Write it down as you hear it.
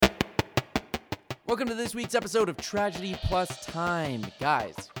Welcome to this week's episode of Tragedy Plus Time.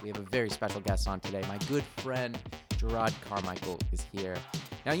 Guys, we have a very special guest on today. My good friend, Jerrod Carmichael, is here.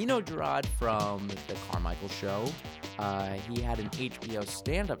 Now, you know Jerrod from The Carmichael Show. He had an HBO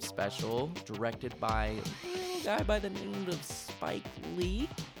stand-up special directed by a guy by the name of Spike Lee.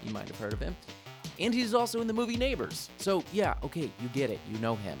 You might have heard of him. And he's also in the movie Neighbors. So, yeah, okay, you get it. You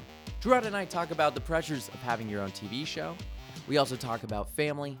know him. Jerrod and I talk about the pressures of having your own TV show. We also talk about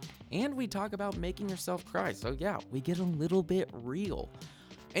family, and we talk about making yourself cry. So yeah, we get a little bit real.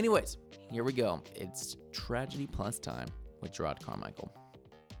 Anyways, here we go. It's Tragedy Plus Time with Jerrod Carmichael.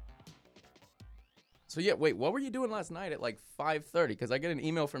 So yeah, wait, what were you doing last night at like 5:30? Because I get an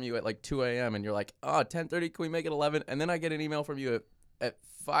email from you at like 2 a.m. and you're like, 10:30, can we make it 11? And then I get an email from you at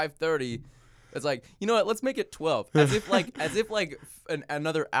 5:30. It's like, you know what? Let's make it 12. As if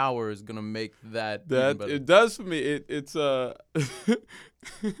another hour is gonna make that even better. It does for me. It's I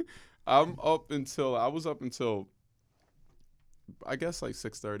was up until I guess like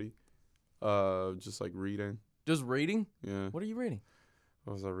 6:30. Just like reading. Just reading? Yeah. What are you reading?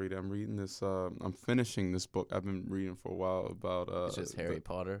 What was I reading? I'm reading this. I'm finishing this book I've been reading for a while about. It's just Harry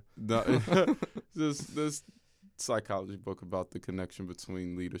Potter. No, this psychology book about the connection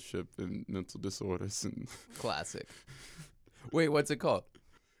between leadership and mental disorders and classic. Wait, what's it called?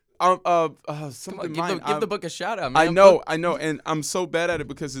 Something. Come on, give the book a shout out, man. I know, and I'm so bad at it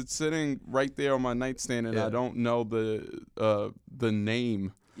because it's sitting right there on my nightstand, and I don't know the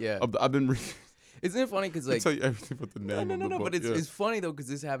name. Yeah, I've been reading. Isn't it funny? Because like, I tell you everything about the name. No. Book. But it's funny though because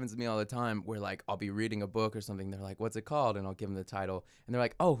this happens to me all the time. Where like I'll be reading a book or something. They're like, "What's it called?" And I'll give them the title, and they're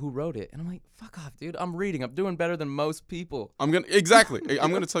like, "Oh, who wrote it?" And I'm like, "Fuck off, dude! I'm reading. I'm doing better than most people." I'm gonna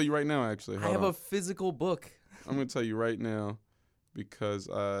tell you right now. Actually, I have a physical book. I'm gonna tell you right now because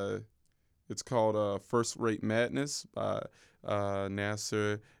it's called First Rate Madness by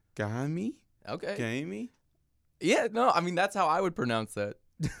Nasser Ghaemi. Okay. Ghaemi. Yeah. No. I mean that's how I would pronounce that.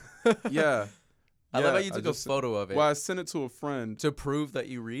 Yeah. I love how you took a photo of it. Well, I sent it to a friend to prove that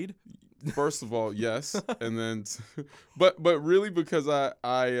you read. First of all, yes, and then, but really because I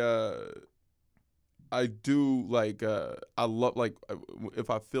do like I love like if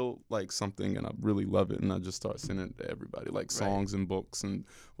I feel like something and I really love it and I just start sending it to everybody like songs and books and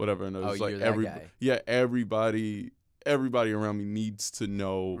whatever and it's like everybody around me needs to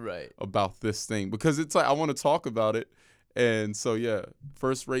know about this thing because it's like I want to talk about it and so yeah,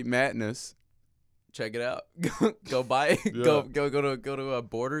 First Rate Madness. Check it out. Go buy it. Yeah. Go to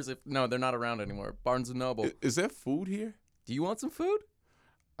Borders. No, they're not around anymore. Barnes and Noble. Is there food here? Do you want some food?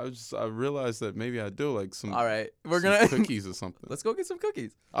 I realized that maybe I do like some. All right, cookies or something. Let's go get some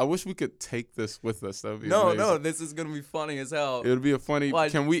cookies. I wish we could take this with us. That would be amazing. No, this is gonna be funny as hell. It'll be a funny.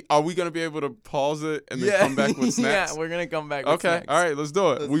 Are we gonna be able to pause it and then come back with snacks? Yeah, we're gonna come back. With snacks. All right, let's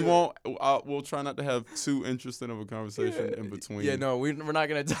do it. We'll try not to have too interesting of a conversation in between. Yeah, no, we're not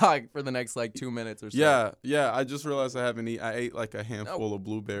gonna talk for the next like 2 minutes or so. Yeah. I just realized I haven't eaten. I ate like a handful of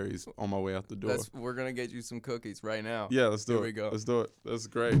blueberries on my way out the door. We're gonna get you some cookies right now. Yeah, let's do it. Here we go. Let's do it. That's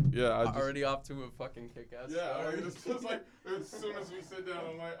great. Yeah, already off to a fucking kick-ass. Yeah, it's just like as soon as we sit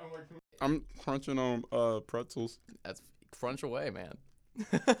down, I'm crunching on pretzels. That's crunch away, man.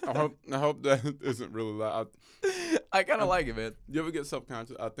 I hope that isn't really loud. I kind of like it, man. You ever get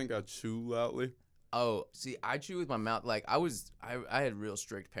self-conscious? I think I chew loudly. Oh, see, I chew with my mouth. Like I had real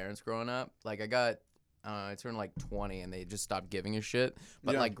strict parents growing up. Like I turned like 20 and they just stopped giving a shit.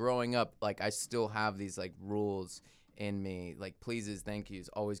 But like growing up, like I still have these like rules in me, like pleases, thank yous,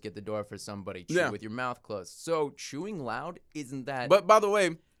 always get the door for somebody, chew with your mouth closed. So chewing loud isn't that. But by the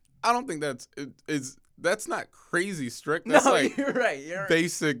way, I don't think that's not crazy strict. That's you're right.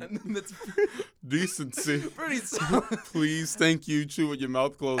 Basic decency. Pretty solid. Please, thank you, chew with your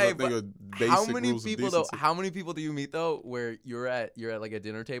mouth closed. Hey, I think a basic how many rules people of decency. though? How many people do you meet though, where you're at like a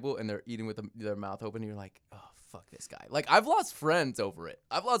dinner table and they're eating with their mouth open, and you're like, oh fuck this guy. Like I've lost friends over it.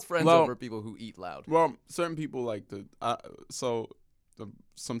 I've lost friends over people who eat loud. Well, certain people like to.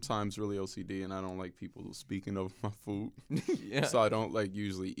 Sometimes really OCD, and I don't like people speaking over my food. Yeah. So I don't like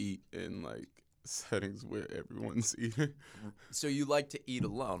usually eat in like settings where everyone's eating. So you like to eat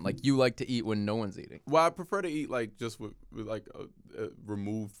alone? Like you like to eat when no one's eating? Well, I prefer to eat like just with like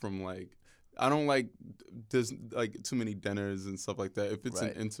removed from like. I don't like there's like too many dinners and stuff like that. If it's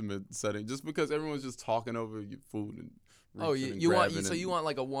an intimate setting, just because everyone's just talking over your food and you want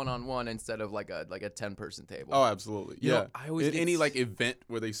like a one-on-one instead of like a 10-person table. Oh, absolutely. I always in any like event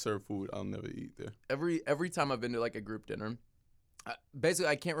where they serve food, I'll never eat there. Every time I've been to like a group dinner, basically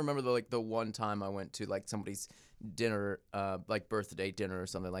I can't remember the one time I went to like somebody's dinner, like birthday dinner or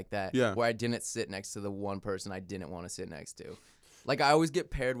something like that, where I didn't sit next to the one person I didn't want to sit next to. Like, I always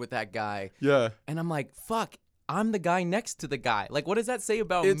get paired with that guy. Yeah. And I'm like, fuck, I'm the guy next to the guy. Like, what does that say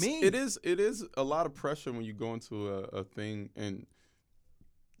about me? It is a lot of pressure when you go into a thing and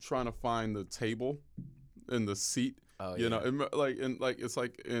trying to find the table and the seat. Oh, you know, it's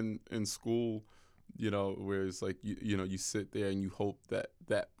like in school, you know, where it's like you know you sit there and you hope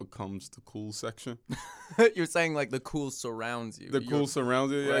that becomes the cool section. You're saying like the cool surrounds you. Cool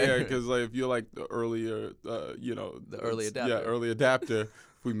surrounds you, yeah, because like if you're like the earlier, you know, the early adapter. Yeah, early adapter.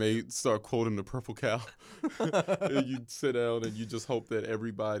 We may start quoting the Purple Cow. And you sit down and you just hope that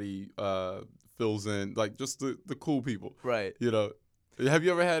everybody fills in, like just the cool people, right? You know, have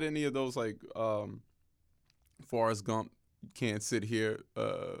you ever had any of those like Forrest Gump can't sit here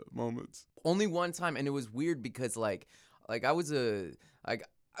moments? Only one time, and it was weird because like I was I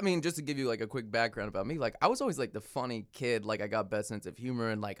mean, just to give you like a quick background about me, like I was always like the funny kid, like I got best sense of humor,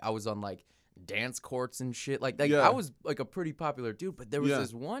 and like I was on like dance courts and shit. Like I was like a pretty popular dude, but there was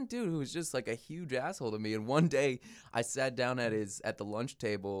this one dude who was just like a huge asshole to me. And one day I sat down at the lunch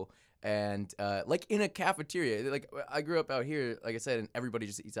table. And like in a cafeteria, like I grew up out here, like I said, and everybody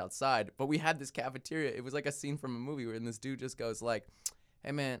just eats outside. But we had this cafeteria. It was like a scene from a movie where this dude just goes like,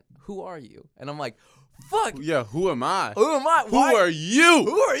 "Hey man, who are you?" And I'm like, "Fuck yeah, who am I? Who am I? Who are you?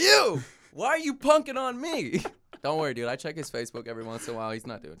 Who are you? Why are you punking on me?" Don't worry, dude. I check his Facebook every once in a while. He's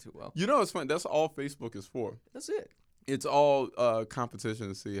not doing too well. You know, it's funny. That's all Facebook is for. That's it. It's all competition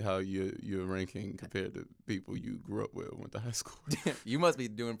to see how you're ranking compared to people you grew up with, went to high school. You must be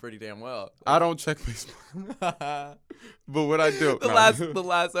doing pretty damn well. I don't check Facebook, but what I do. The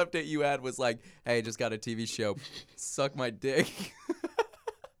last update you had was like, "Hey, just got a TV show. Suck my dick."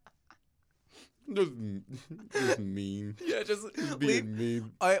 Just mean. Yeah, just being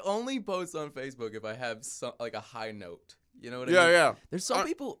mean. I only post on Facebook if I have some like a high note. You know what I mean? Yeah. There's some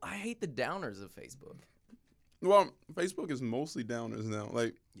people I hate the downers of Facebook. Well, Facebook is mostly downers now.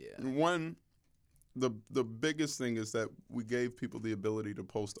 Like, one, the biggest thing is that we gave people the ability to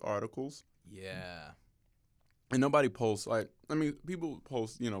post articles. Yeah. And nobody posts, like, I mean, people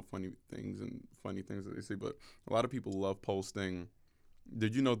post, you know, funny things that they see, but a lot of people love posting,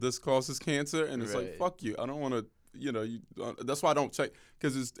 "Did you know this causes cancer?" And it's like, fuck you. I don't want to, you know, that's why I don't check,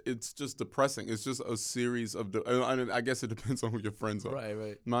 because it's just depressing. It's just a series of, I guess it depends on who your friends are.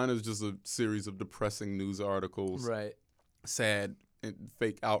 Right. Mine is just a series of depressing news articles. Right. Sad and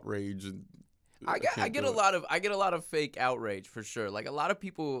fake outrage. And I get a lot of fake outrage for sure. Like a lot of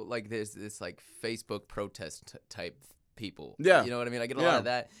people like this like Facebook protest type people. Yeah. You know what I mean? I get a lot of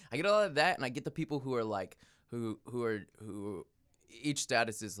that. And I get the people who are like who each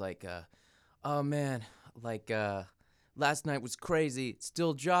status is like oh man, like last night was crazy,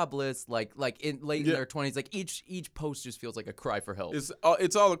 still jobless, like in late in their 20s. Like each post just feels like a cry for help. It's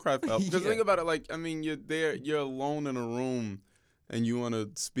all a cry for help. Because think about it, like, I mean, you're alone in a room and you want to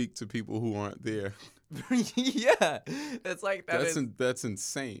speak to people who aren't there. Yeah, that's like that's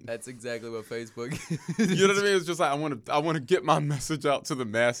insane. That's exactly what Facebook is. You know what I mean? It's just like I want to get my message out to the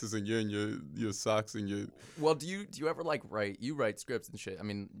masses, and you're in your socks and your. Well, do you ever like write scripts and shit? I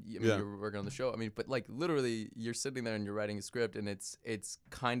mean you're working on the show. I mean, but like literally you're sitting there and you're writing a script, and it's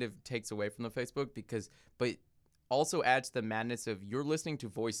kind of takes away from the Facebook but also adds the madness of you're listening to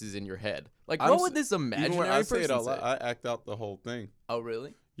voices in your head. Like, what would this imaginary person say? I act out the whole thing. Oh,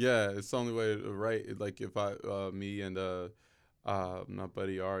 really? Yeah, it's the only way to write it. Like if me and my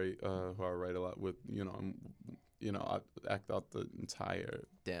buddy Ari, who I write a lot with, I act out the entire.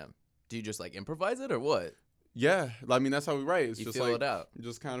 Damn. Do you just like improvise it or what? Yeah, I mean that's how we write. It's you just fill like it out.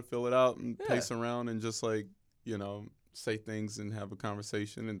 Just kind of fill it out and pace around and just like say things and have a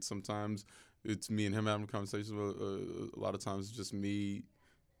conversation. And sometimes it's me and him having a conversation. A lot of times it's just me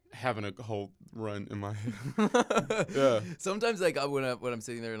having a whole run in my head. Yeah. Sometimes like when I'm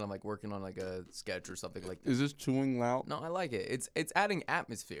sitting there and I'm like working on like a sketch or something like that. Is this chewing loud? No, I like it. It's adding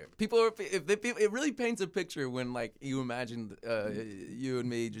atmosphere. It really paints a picture when like you imagine you and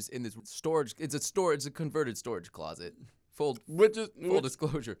me just in this storage. It's a converted storage closet. Full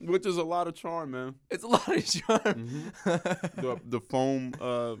disclosure. Which is a lot of charm, man. It's a lot of charm. Mm-hmm. the foam.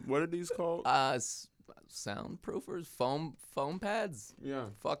 What are these called? Soundproofers, foam pads. Yeah.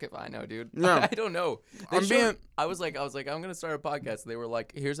 Fuck if I know, dude. Yeah. I don't know. I was like, I'm gonna start a podcast. They were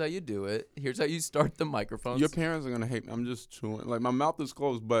like, here's how you do it. Here's how you start the microphones. Your parents are gonna hate me. I'm just chewing. Like my mouth is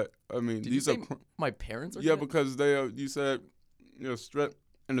closed, but I mean these are my parents are. Yeah, because they are. You said strip,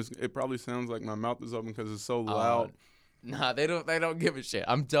 and it probably sounds like my mouth is open because it's so loud. Nah, they don't give a shit.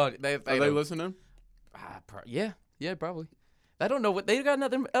 I'm done. Are they listening? Yeah, probably. I don't know what they got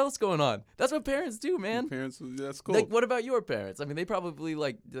nothing else going on. That's what parents do, man. Parents, that's cool. Like, what about your parents? I mean, they probably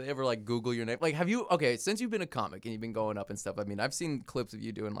like, do they ever like Google your name? Like, have you? Okay, since you've been a comic and you've been going up and stuff. I mean, I've seen clips of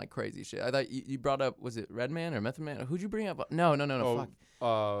you doing like crazy shit. I thought you brought up, was it Redman or Method Man? Who'd you bring up? No.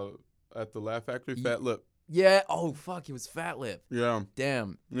 Fuck. At the Laugh Factory, Fat Lip. Yeah. Oh fuck, he was Fat Lip. Yeah.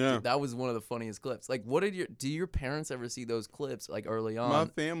 Damn. Yeah. Dude, that was one of the funniest clips. Like, do your parents ever see those clips like early on? My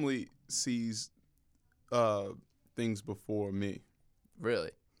family sees things before me.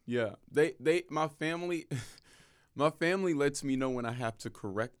 Really? Yeah. My family lets me know when I have to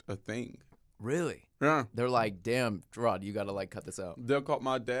correct a thing. Really? Yeah. They're like, damn, Rod, you gotta like cut this out. They'll call.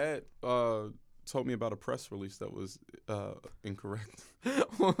 My dad told me about a press release that was incorrect.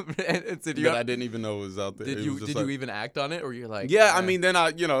 That I didn't even know it was out there. Did you even act on it, or you're like? Yeah, I mean, then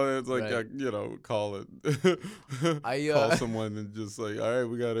it's like right. call it. Call someone and just like, all right,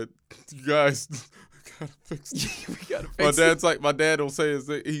 we got it, you guys. Gotta fix it. We gotta fix it. My dad will say is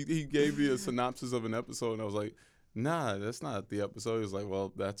that he gave me a synopsis of an episode, and I was like, nah, that's not the episode. He was like,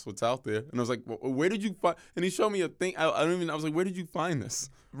 well, that's what's out there. And I was like, well, where did you find? And he showed me a thing. I was like, where did you find this?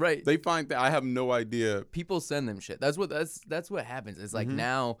 Right. They find that I have no idea. People send them shit. That's what happens. It's like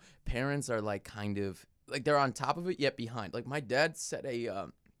now parents are like kind of like they're on top of it yet behind. Like my dad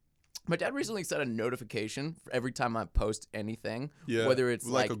recently set a notification for every time I post anything. Yeah. Whether it's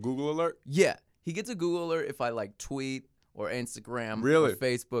like a Google alert. Yeah. He gets a Google alert if I like tweet or Instagram really? or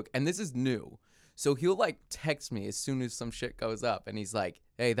Facebook, and this is new. So he'll like text me as soon as some shit goes up, and he's like,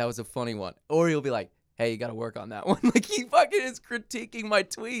 "Hey, that was a funny one," or he'll be like, "Hey, you gotta work on that one." Like he fucking is critiquing my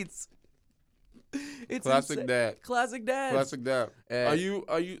tweets. It's classic insane. dad. Classic dad. Classic dad. Are you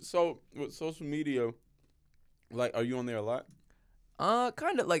so with social media? Like, are you on there a lot?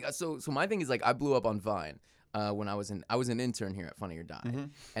 Kind of like so. My thing is like I blew up on Vine when I was an intern here at Funny or Die,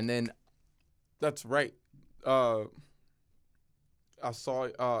 and then. That's right. I saw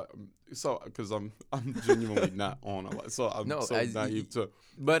because I'm genuinely not on a lot, so I'm naive too.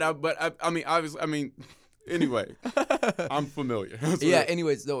 But I mean, anyway, I'm familiar. Yeah.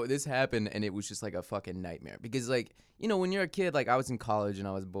 Anyways, though, this happened and it was just like a fucking nightmare because like when you're a kid, like I was in college and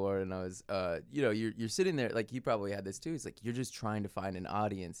I was bored and I was you're sitting there like you probably had this too. It's like you're just trying to find an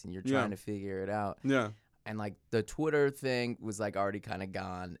audience and you're trying to figure it out. Yeah. And like the Twitter thing was like already kind of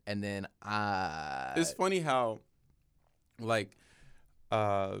gone, and then it's funny how, like,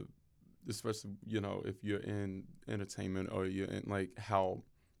 especially if you're in entertainment or you're in like how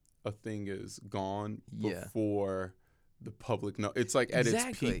a thing is gone before the public know. It's like at its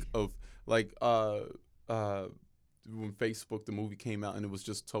peak of like when Facebook the movie came out and it was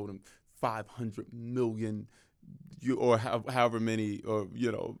just told him 500 million. Or however many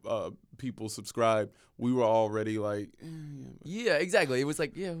people subscribed, we were already like, yeah, exactly. It was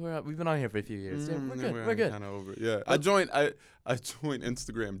like, yeah, we've been on here for a few years. Yeah, we're good. Kind of over it. Yeah, I joined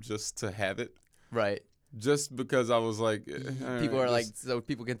Instagram just to have it, right? Just because I was like, people are like, so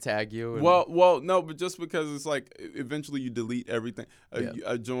people can tag you. And... Well, no, but just because it's like eventually you delete everything.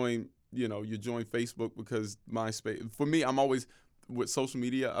 I joined, you join Facebook because MySpace. For me, I'm always. With social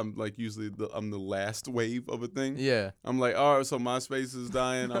media, I'm like usually I'm the last wave of a thing. Yeah. I'm like, all right, so MySpace is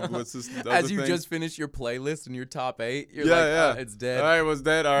dying. What's this? As you just finished your playlist and your top 8, you're like, oh, it's dead. All right, it was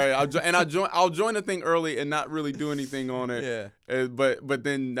dead. All right, I'll join the thing early and not really do anything on it. Yeah. But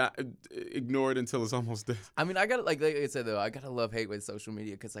then not ignore it until it's almost dead. I mean, I gotta like I said though, I gotta love hate with social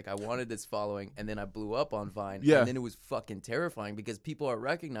media because like I wanted this following and then I blew up on Vine. Yeah. And then it was fucking terrifying because people are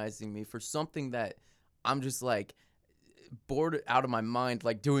recognizing me for something that I'm just like. Bored out of my mind,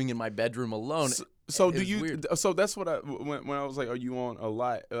 like doing in my bedroom alone. So do you? Weird. So that's what when I was like, are you on a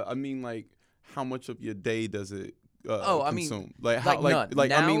lot? I mean, like, how much of your day does it consume? I mean, none.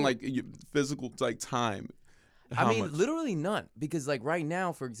 Now, I mean, like physical like time. I mean, literally none. Because like right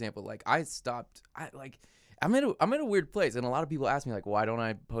now, for example, like I stopped. I'm in a weird place, and a lot of people ask me like, why don't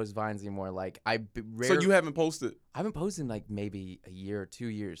I post Vines anymore? Like So you haven't posted? I haven't posted in like maybe a year or 2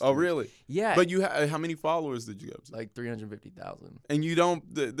 years. Oh really? Yeah. But you how many followers did you get? Like 350,000. And you don't?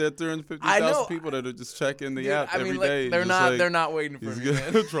 There are 350,000 people that are just checking the app every day. They're not. They're not waiting for me.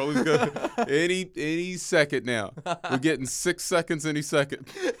 Man. Trolley's good. Any second now. We're getting 6 seconds any second.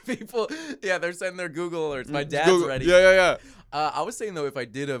 People, they're sending their Google alerts. My dad's ready. Yeah. I was saying though, if I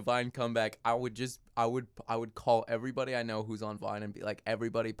did a Vine comeback, I would call everybody I know who's on Vine and be like,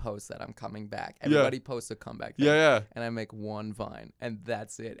 everybody posts that I'm coming back. Everybody posts a comeback thing. Yeah. And I make one Vine, and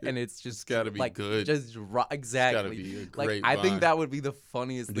that's it. And it's just gotta be like, good. Just exactly. It's gotta be a great I Vine. think that would be the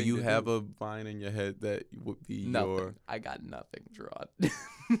funniest thing. Do you have a Vine in your head that would be nothing. I got nothing, Gerard.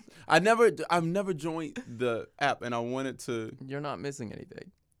 I've never joined the app, and I wanted to. You're not missing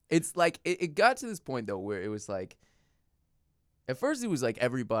anything. It's like it got to this point though where it was like. at first it was like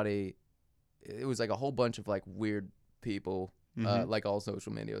everybody. It was like a whole bunch of like weird people. Like all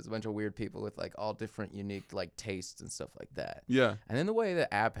social media, it was a bunch of weird people with like all different unique like tastes and stuff like that. Yeah. And then the way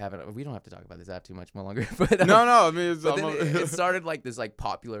the app happened, we don't have to talk about this app too much more longer. But no, I mean, it started like this like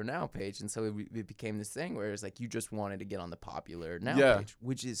popular now page, and so it became this thing where it's like you just wanted to get on the popular now page,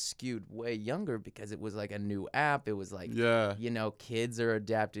 which is skewed way younger because it was like a new app. It was like kids are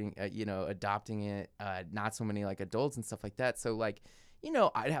adopting it, not so many like adults and stuff like that. So like.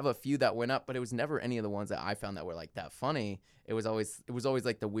 I'd have a few that went up, but it was never any of the ones that I found that were like that funny. It was always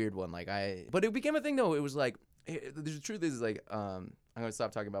like the weird one. But it became a thing though. It was like, the truth is like, I'm gonna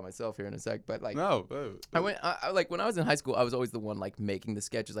stop talking about myself here in a sec, but like, no, I like when I was in high school, I was always the one like making the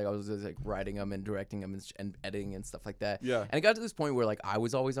sketches, like I was just, like writing them and directing them and editing and stuff like that. Yeah. And it got to this point where like I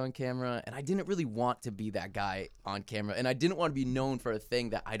was always on camera, and I didn't really want to be that guy on camera, and I didn't want to be known for a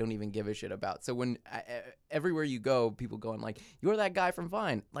thing that I don't even give a shit about. So when everywhere you go, people going like, "You're that guy from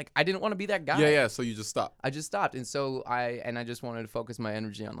Vine." Like I didn't want to be that guy. Yeah. So you just stopped. I just stopped, and so I just wanted to focus my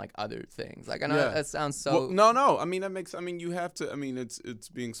energy on like other things. Like I know that sounds so. Well, no. I mean that makes. I mean you have to. I mean it's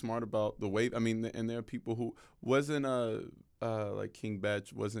being smart about the weight. I mean, and there are people who wasn't like King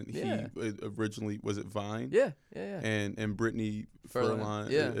Batch, wasn't he originally, was it Vine? Yeah. And Brittany Furlan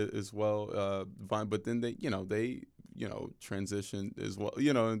as well, Vine, but then they transitioned as well,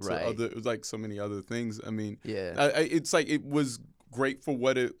 into other, it was like so many other things. I mean, it's like it was great for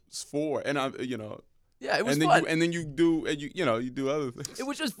what it's for, and yeah, it was fun. And then you do other things. It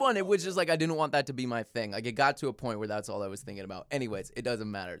was just fun. It was just like I didn't want that to be my thing. Like it got to a point where that's all I was thinking about. Anyways, it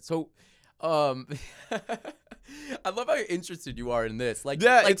doesn't matter. So, I love how interested you are in this. Like,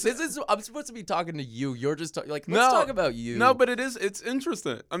 I'm supposed to be talking to you. You're just let's talk about you. No, but it's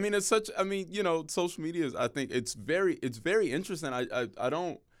interesting. I mean, social media is. I think it's very interesting. I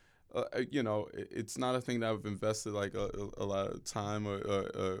don't. It's not a thing that I've invested like a lot of time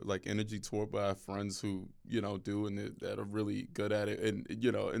or like energy toward, but I have friends who do and that are really good at it, and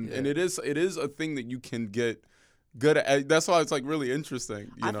and it is a thing that you can get good at. That's why it's like really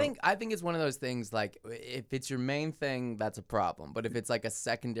interesting. I think it's one of those things like if it's your main thing, that's a problem, but if it's like a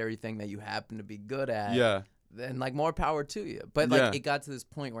secondary thing that you happen to be good at, then like more power to you. But like it got to this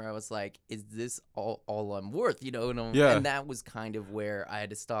point where I was like, is this all I'm worth? And that was kind of where I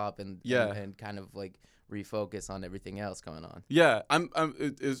had to stop and kind of like refocus on everything else going on. Yeah,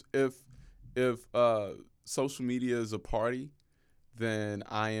 if social media is a party, then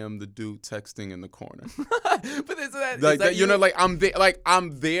I am the dude texting in the corner. But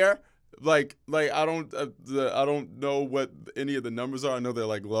I'm there. Like I don't know what any of the numbers are. I know they're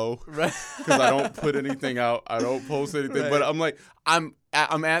like low, right? Because I don't put anything out. I don't post anything. Right. But I'm like I'm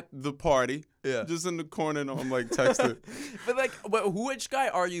at the party, just in the corner, and I'm like texting. but which guy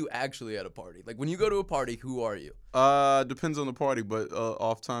are you actually at a party? Like when you go to a party, who are you? Depends on the party, but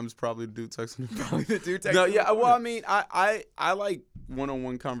oftentimes probably the dude texting. Probably the dude texting. No, yeah. Well, I mean, I like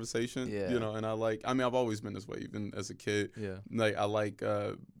one-on-one conversation. Yeah. And I've always been this way, even as a kid. Yeah. Like I like.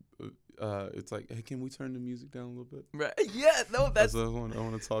 It's like, hey, can we turn the music down a little bit? Right. Yeah. No, that's. I want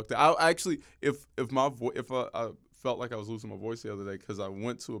to talk to. I actually, if I felt like I was losing my voice the other day because I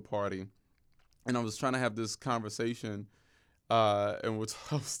went to a party, and I was trying to have this conversation, and I was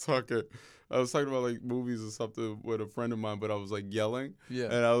talking about like movies or something with a friend of mine, but I was like yelling. Yeah.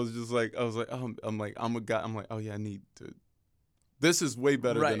 And I was I'm a guy. I'm like, oh yeah, I need to. This is way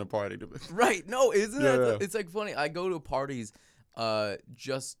better than a party to me. Right. No, isn't it? It's like funny. I go to parties,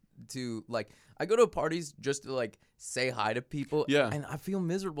 just to like say hi to people, and I feel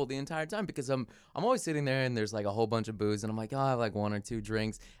miserable the entire time because I'm always sitting there and there's like a whole bunch of booze and I'm like, oh, I have like one or two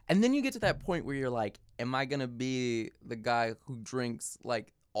drinks, and then you get to that point where you're like, am I gonna be the guy who drinks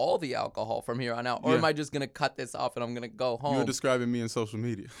like all the alcohol from here on out, or am I just gonna cut this off and I'm gonna go home? You're describing me in social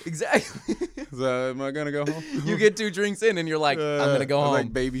media. Exactly. Am I gonna go home? You get 2 drinks in and you're like, I'm gonna go home. Like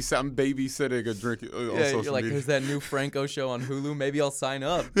I'm babysitting a drink on social media. You're like, there's that new Franco show on Hulu. Maybe I'll sign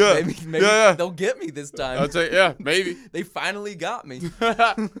up. Maybe they'll get me this time. I'll tell you, maybe. They finally got me.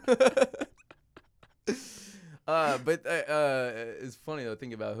 But it's funny though,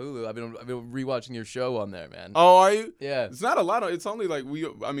 thinking about Hulu. I've been rewatching your show on there, man. Oh, are you? Yeah. It's not a lot. It's only like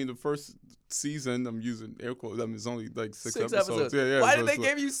the first season, I'm using air quotes. I mean, it's only like 6 episodes. Yeah. Why did they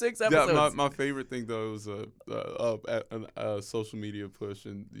give you 6 episodes? Yeah, my favorite thing though is a social media push,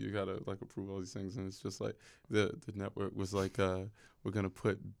 and you gotta like approve all these things, and it's just like the network was like, we're gonna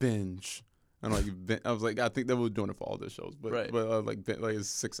put binge. And I was like, I think they were doing it for all their shows, but it's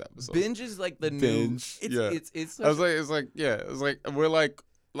 6 episodes. Binge is like the binge. New. It's I was like, it's like we're like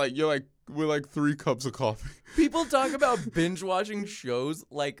we're like 3 cups of coffee. People talk about binge watching shows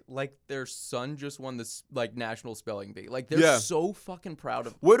like their son just won this like national spelling bee. Like they're so fucking proud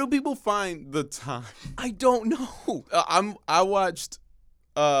of. Where do people find the time? I don't know. I watched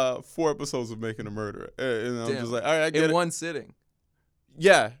 4 episodes of Making a Murderer, and I'm just like, all right, I get it. In one sitting.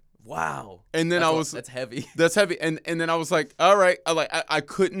 Yeah. Wow. And then that's heavy. That's heavy. And then I was like, all right. I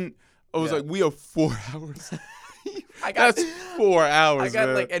couldn't. I was like, we have 4 hours. That's 4 hours. I got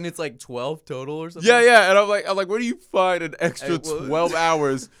man. and it's like 12 total or something. Yeah. And I'm like, where do you find an extra 12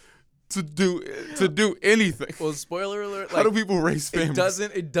 hours to do anything? Well, spoiler alert. How do people raise families?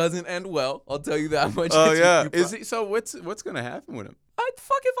 It doesn't end well. I'll tell you that much. Oh yeah. Is he? So what's gonna happen with him?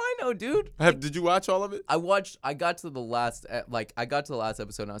 Fuck if I know, dude. Did you watch all of it? I got to the last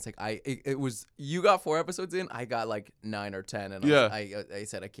episode and I was like, it was, you got 4 episodes in, I got like 9 or 10 and I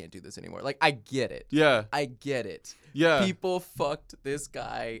said I can't do this anymore. Like I get it. Yeah. I get it. Yeah. People fucked this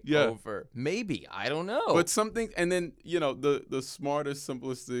guy over. Maybe, I don't know. But something, and then the smartest,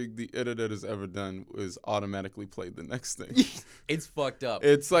 simplest thing the internet has ever done is automatically play the next thing. It's fucked up.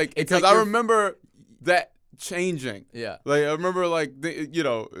 It's like, because I remember that changing. Yeah. Like I remember like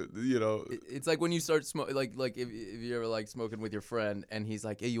it's like when you start smoking, like if you ever like smoking with your friend and he's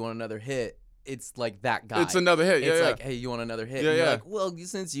like, hey, you want another hit? It's like that guy. It's another hit. It's like, hey, you want another hit? Yeah, and you're like, well,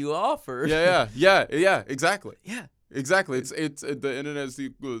 since you offered. Yeah, exactly. Yeah. Exactly. It's the internet is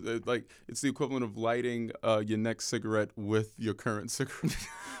it's the equivalent of lighting your next cigarette with your current cigarette.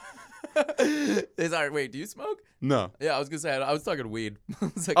 Sorry, wait, do you smoke? No. Yeah, I was gonna say I was talking weed.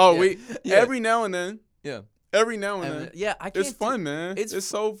 I was like, weed. Yeah. Every now and then. Yeah. Every now and then. Yeah, I can't. It's fun, man. It's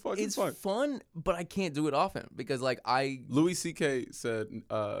so fucking fun. It's fun, but I can't do it often because like Louis C.K. said,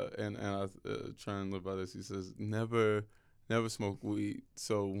 and I try and live by this. He says, never smoke weed.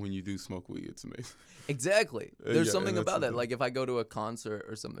 So when you do smoke weed, it's amazing. Exactly. There's something about that. Like if I go to a concert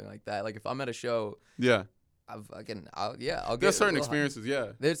or something like that. Like if I'm at a show. Yeah. I'll get. There's certain experiences. Yeah.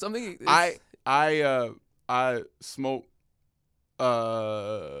 There's something. I smoke.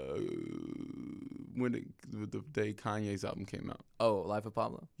 When the day Kanye's album came out. Oh, Life of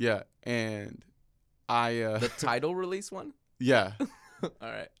Pablo. Yeah, and I the title release one. Yeah. All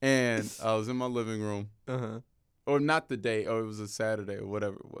right. And I was in my living room. Or not the day, or it was a Saturday or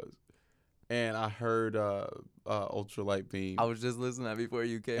whatever it was, and I heard Ultralight Beam. I was just listening to that before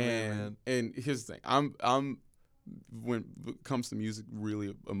you came in, man. And here's the thing, I'm when it comes to music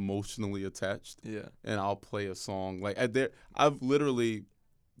really emotionally attached. Yeah. And I'll play a song like I've literally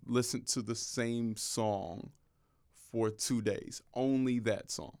listened to the same song for 2 days. Only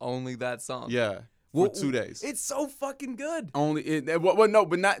that song. Yeah. For 2 days. It's so fucking good. No,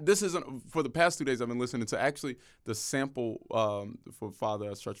 but not. This isn't for the past 2 days. I've been listening to actually the sample for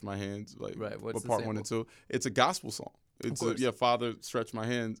Father I Stretch My Hands, like right. What's part the 1 and 2. It's a gospel song. It's Father Stretch My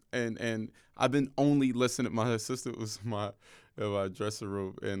Hands, and I've been only listening. My sister was in my dressing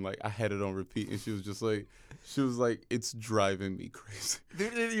room, and like I had it on repeat, and she was like, it's driving me crazy.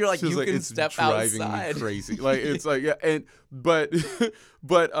 You're like, you can step outside. It's driving me crazy. Like it's like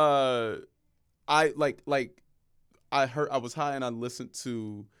but I I was high and I listened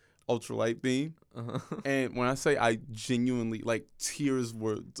to Ultralight Beam. And when I say I genuinely, like, tears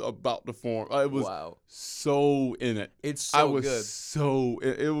were about to form. I was so in it. It's so good.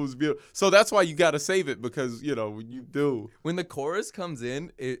 It was beautiful. So that's why you got to save it, because, when you do. When the chorus comes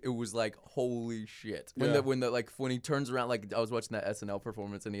in, it was like, holy shit. When he turns around, like, I was watching that SNL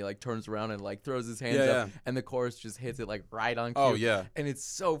performance and he, like, turns around and, like, throws his hands up and the chorus just hits it, like, right on cue. Oh, yeah. And it's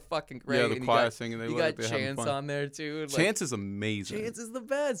so fucking great. Yeah, the choir singing. You got Chance on there, too. Chance is amazing. Chance is the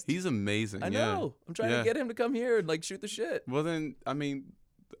best. He's amazing. I know. I'm trying to get him to come here and like shoot the shit. Well then, I mean,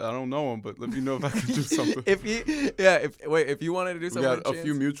 I don't know him, but let me know if I can do something. If you wanted to do something, we got a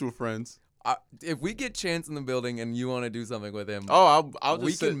few mutual friends. If we get Chance in the building and you want to do something with him, I'll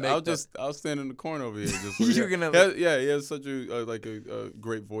stand in the corner over here. Just, You're gonna, he has such a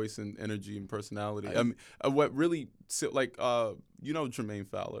great voice and energy and personality. I mean, what really Jermaine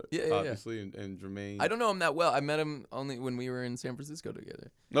Fowler, obviously, and Jermaine. I don't know him that well. I met him only when we were in San Francisco together.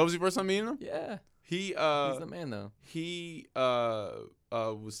 That was your first time meeting him? Yeah. He's the man though. He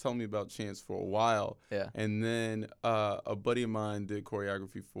was telling me about Chance for a while. Yeah. And then a buddy of mine did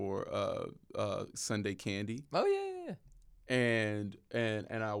choreography for Sunday Candy. Oh yeah. And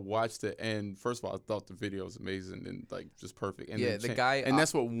I watched it, and first of all, I thought the video was amazing and like just perfect. And the guy, and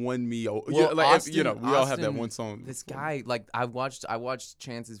that's what won me over. Well, we all have that one song. This guy, like, I watched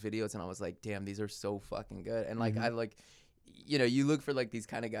Chance's videos, and I was like, damn, these are so fucking good. And like, you know, you look for like these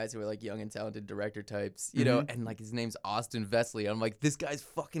kind of guys who are like young and talented director types, you know, and like his name's Austin Vesely. I'm like, this guy's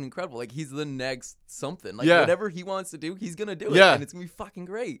fucking incredible. Like he's the next something. Like whatever he wants to do, he's gonna do it, and it's gonna be fucking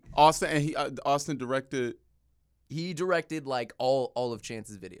great. Austin directed. He directed like all of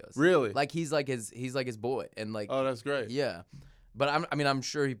Chance's videos. Really? Like he's like his boy, and like oh, that's great. Yeah, but I'm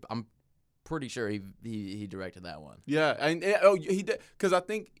sure I'm pretty sure he directed that one. Yeah, and he did, because I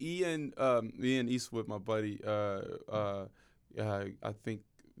think Ian Eastwood, my buddy, I think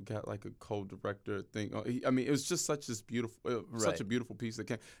got like a co-director thing. I mean, it was just such a beautiful piece that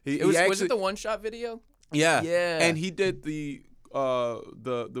came. Was it the one-shot video? Yeah, yeah, and he did the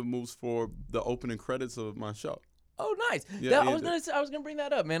moves for the opening credits of my show. Oh, nice. Yeah, I was gonna bring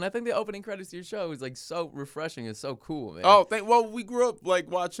that up, man. I think the opening credits to your show is like so refreshing and so cool, man. Oh, well, we grew up like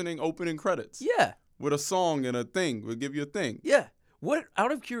watching opening credits. Yeah. With a song and a thing, we'll give you a thing. Yeah. What,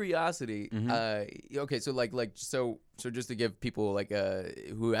 out of curiosity, okay, so just to give people like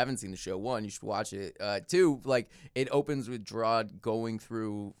who haven't seen the show, one, you should watch it. Two, like it opens with Gerard going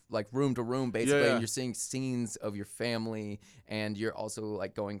through like room to room basically, and you're seeing scenes of your family, and you're also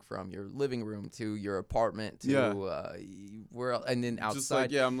like going from your living room to your apartment to and then outside. Just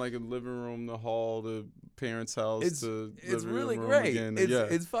like I'm like in the living room, the hall, the parents' house. It's really great. Again.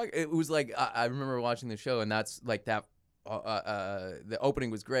 It was like I remember watching the show, and that's like that. The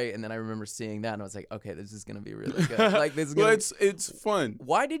opening was great, and then I remember seeing that, and I was like, okay, this is gonna be really good. Like this is gonna it's fun.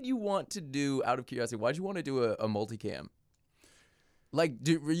 Why did you want to do, out of curiosity, why did you want to do a multicam? Like,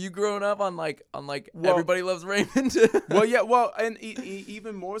 were you growing up on Everybody Loves Raymond? And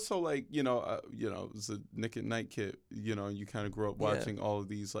even more so, like it was a Nick at Night kid. You kind of grew up watching all of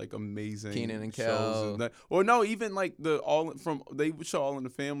these like amazing Kenan and shows, Kel. Even like they would show All in the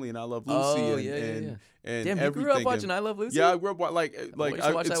Family and I Love Lucy and damn, everything. You grew up watching I Love Lucy? Yeah, I grew up like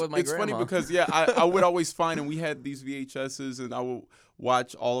I watch that with my grandma. Funny because I would always find, and we had these VHSs, and I would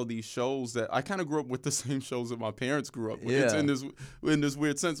watch all of these shows that I kind of grew up with, the same shows that my parents grew up with. It's in this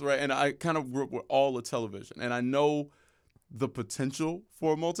weird sense, right? And I kind of grew up with all the television, and I know the potential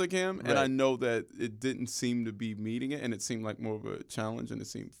for a multicam, and I know that it didn't seem to be meeting it, and it seemed like more of a challenge, and it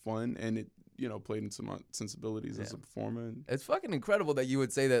seemed fun, and it played into my sensibilities as a performer. And it's fucking incredible that you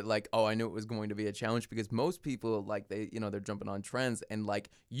would say that, like, oh, I knew it was going to be a challenge, because most people, like, they're jumping on trends, and like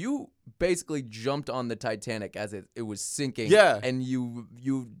you basically jumped on the Titanic as it was sinking. Yeah. And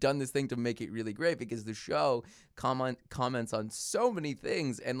you've done this thing to make it really great, because the show comments on so many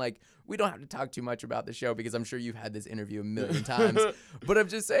things, and like we don't have to talk too much about the show because I'm sure you've had this interview a million times. But I'm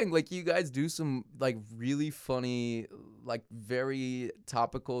just saying, like, you guys do some like really funny, like very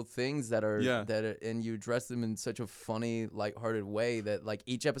topical things that are and you address them in such a funny, lighthearted way that like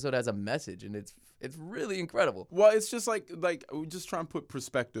each episode has a message, and it's really incredible. Well, it's just like we just try and put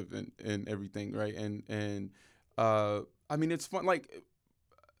perspective in everything, right? And I mean, it's fun. Like,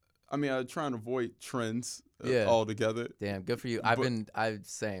 I mean, I try and avoid trends altogether. Damn, good for you.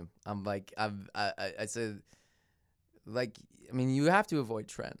 Same. I'm like, I said, like, I mean, you have to avoid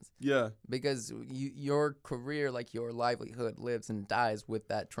trends. Yeah. Because your career, like your livelihood, lives and dies with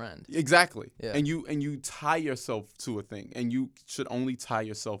that trend. Exactly. Yeah. And you tie yourself to a thing, and you should only tie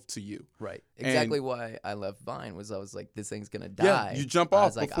yourself to you. Right. Exactly why I left Vine was I was like, this thing's gonna die. Yeah. You jump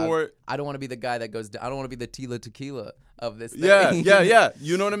off before. I don't want to be the guy that goes. I don't want to be the Tila Tequila of this thing. Yeah.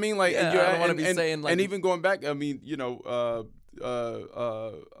 You know what I mean? Like, I don't want to be saying like. And even going back, I mean,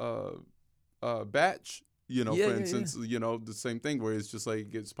 Batch. For instance, the same thing where it's just like it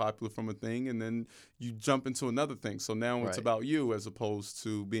gets popular from a thing, and then you jump into another thing. So now it's about you as opposed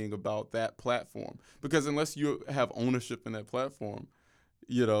to being about that platform. Because unless you have ownership in that platform,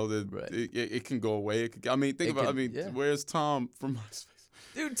 it can go away. Where's Tom from MySpace?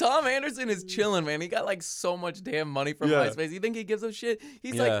 Dude, Tom Anderson is chilling, man. He got like so much damn money from MySpace. You think he gives a shit?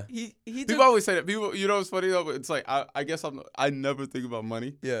 He's like he. People always say that. People, what's funny though? It's like I guess I never think about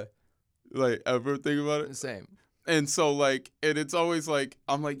money. Yeah. Like, ever think about it? Same. And so, like, and it's always like,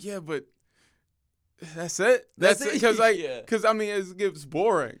 I'm like, yeah, but that's it? That's it? Because, I mean, it gets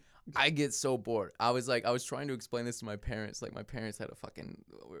boring. I get so bored. I was trying to explain this to my parents. Like, my parents we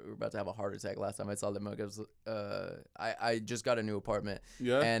were about to have a heart attack last time I saw them. I just got a new apartment.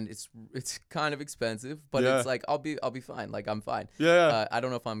 Yeah. And it's kind of expensive, but it's like, I'll be fine. Like, I'm fine. Yeah. I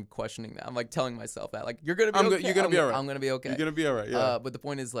don't know if I'm questioning that. I'm like telling myself that. Like, you're going to be okay. You're going to be all right. I'm going to be okay. You're going to be all right, yeah. But the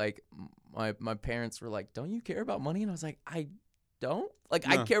point is, like, my parents were like, don't you care about money? And I was like, don't. Like,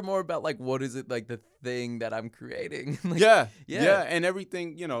 I care more about, like, what is it, like, the thing that I'm creating. Like, yeah, and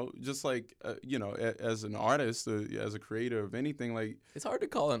everything, just like, as an artist, as a creator of anything, like... It's hard to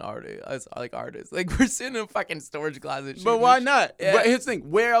call an artist, artists. Like, we're sitting in a fucking storage closet. But why not? Yeah. But here's the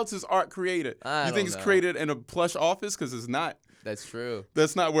thing, where else is art created? You think it's created in a plush office? Because it's not. That's true.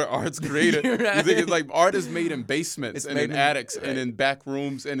 That's not where art's created. Right. You think it's like art is made in basements and in attics and in back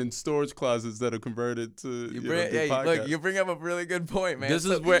rooms and in storage closets that are converted to look, you bring up a really good point, man. This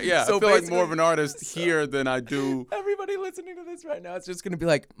is where, so I feel like more of an artist here than I do. Everybody listening to this right now, it's just going to be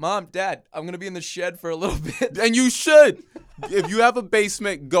like, Mom, Dad, I'm going to be in the shed for a little bit. And you should. If you have a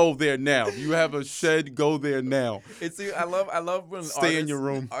basement, go there now. If you have a shed, go there now. I love when stay in your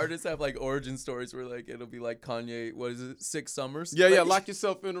room. Artists have like origin stories where like it'll be like Kanye, what is it, 6 summers? Yeah, lock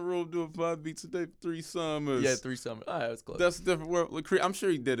yourself in a room, doing 5 beats a day for 3 summers. Yeah, 3 summers. All right, that's close. That's a different word. I'm sure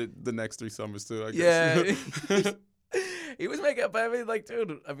he did it the next 3 summers too, I guess. Yeah. He was making, but I mean, like,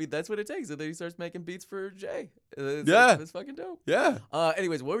 dude, that's what it takes. And then he starts making beats for Jay. It's fucking dope. Yeah.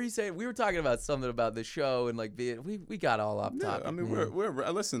 Anyways, what were you saying? We were talking about something about the show and like we got all off topic. I mean,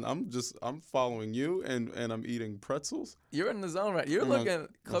 listen. I'm following you and I'm eating pretzels. You're in the zone, right? You're looking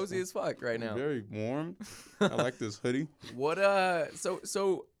cozy as fuck right now. Very warm. I like this hoodie. What?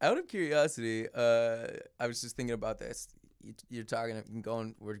 So out of curiosity, I was just thinking about this. We're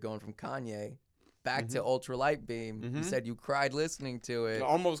going from Kanye back to Ultralight Beam. You said you cried listening to it. I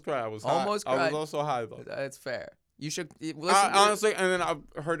almost cried. I was high. Almost cried. I was also high though. That's fair. You should listen. Honestly, and then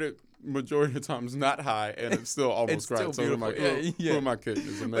I've heard it majority of times not high, and it's still almost cried. Still beautiful. So my kids.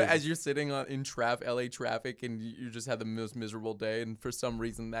 It's amazing. But as you're sitting in LA traffic and you just had the most miserable day, and for some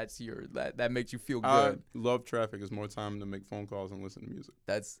reason that makes you feel good. I love traffic. It's more time to make phone calls and listen to music.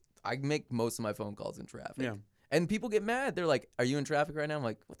 I make most of my phone calls in traffic. Yeah. And people get mad. They're like, "Are you in traffic right now?" I'm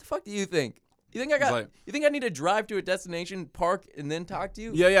like, "What the fuck do you think? You think I need to drive to a destination, park, and then talk to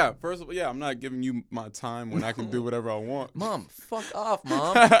you?" Yeah. First of all, I'm not giving you my time when I can do whatever I want. Mom, fuck off,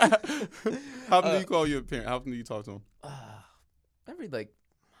 Mom. How often do you call your parent? How often do you talk to them? Every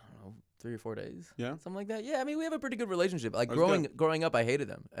 3 or 4 days. Yeah. Something like that. Yeah, I mean, we have a pretty good relationship. Like, growing up, I hated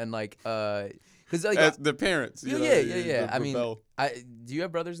them. And, because, as the parents. Yeah. I mean, do you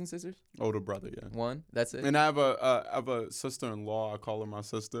have brothers and sisters? Older brother, yeah. One? That's it? And I have a sister-in-law. I call her my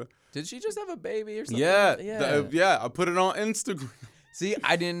sister. Did she just have a baby or something? Yeah. I put it on Instagram. See,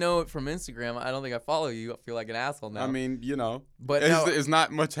 I didn't know it from Instagram. I don't think I follow you. I feel like an asshole now. I mean, but it's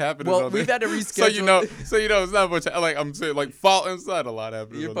not much happening. Well, we've had to reschedule. so it's not much. Like I'm saying, like fall inside a lot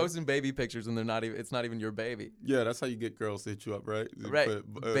happening. You're posting baby pictures and it's not even your baby. Yeah, that's how you get girls to hit you up, right? Right.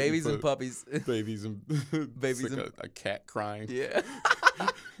 Babies and puppies. Babies and a cat crying. Yeah.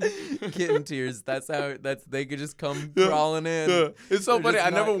 Kitten tears. They could just come crawling in. Yeah. It's so funny.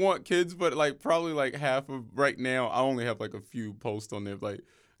 I never want kids, but probably half of right now, I only have a few posts on there. Like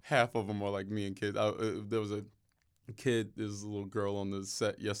half of them are like me and kids. There was a kid, there's a little girl on the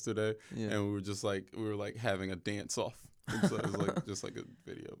set yesterday, and we were having a dance off. And so it was just a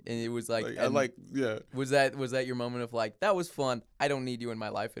video. And it was Was that your moment of that was fun? I don't need you in my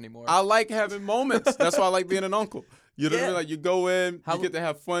life anymore. I like having moments. That's why I like being an uncle. You know what I mean? You go in, you get to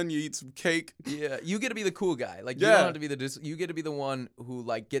have fun, you eat some cake. Yeah, you get to be the cool guy. You don't have to be you get to be the one who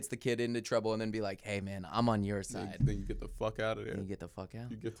gets the kid into trouble and then be like, "Hey man, I'm on your side." Then you get the fuck out of there. You get the fuck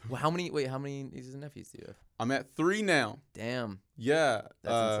out. Well, how many nieces and nephews do you have? I'm at 3 now. Damn. Yeah.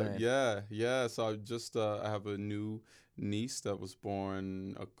 That's insane. Yeah. So I just I have a new niece that was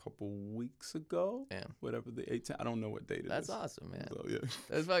born a couple weeks ago. Damn. Whatever the 18th. I don't know what date it is. That's awesome, man. So, yeah.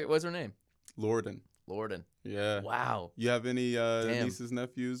 That's fucking, what's her name? Lorden. Yeah. Wow. You have any nieces,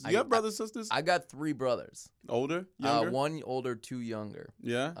 nephews? You have brothers, sisters? I got 3 brothers. Older? Younger? 1 older, 2 younger.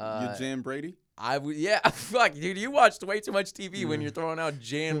 Yeah? You're Jan Brady? Fuck, dude, you watched way too much TV when you're throwing out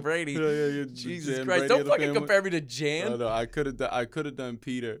Jan Brady. Yeah. Jesus Jan Christ, Brady don't fucking compare me to Jan. No, I could have done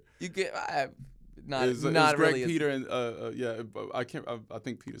Peter. You get not Greg, really. Peter and I can't. I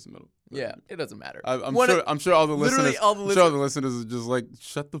think Peter's the middle. Yeah, it doesn't matter. I'm sure all the listeners. All the listeners are just like,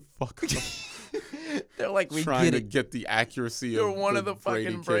 shut the fuck up. They're like, we trying get to it. get the accuracy. You're of one the of the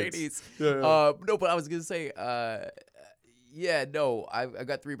fucking Bradys. Yeah. No, but I was gonna say, I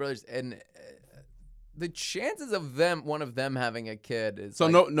got 3 brothers, and the chances of one of them having a kid is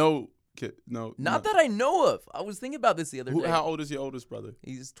no kid, no. Not that I know of. I was thinking about this the other day. How old is your oldest brother?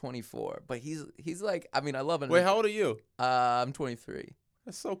 He's 24, but he's like, I mean, I love him. Wait, how old are you? I'm 23.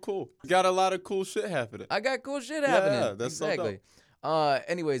 That's so cool. You got a lot of cool shit happening. I got cool shit happening. Yeah, that's exactly. So dope.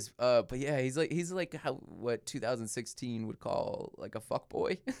 Anyways, but yeah, he's like what 2016 would call a fuck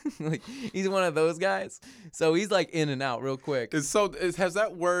boy. He's one of those guys. So he's in and out real quick. Has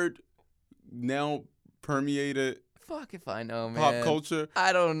that word now permeated Fuck if I know, man. Pop culture.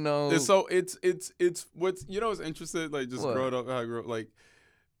 I don't know. And so it's what's what's interesting, like just growing up, how I grew up, like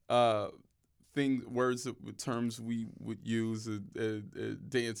words, terms we would use,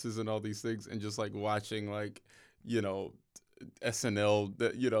 dances and all these things, and just like watching like SNL,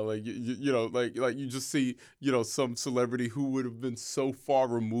 that like like you just see some celebrity who would have been so far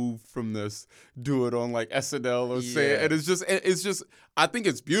removed from this do it on like SNL or say it, and it's just I think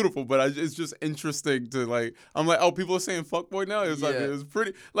it's beautiful, but it's just interesting to like, I'm like, oh, people are saying fuckboy now. It's like it's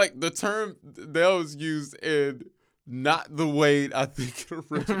pretty, like the term that was used in not the way I think it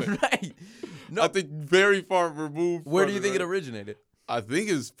originated. Right. No. I think very far removed. Where do you think it originated? I think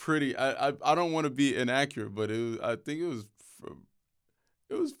it's pretty. I don't want to be inaccurate, but I think it was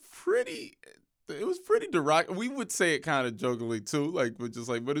pretty. It was pretty derogatory. We would say it kind of jokingly too, like, but just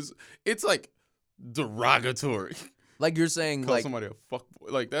like, but it's like derogatory. Like you're saying, call like somebody a fuckboy,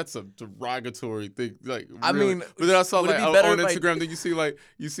 like that's a derogatory thing. Like I really. mean, but then I saw like on Instagram that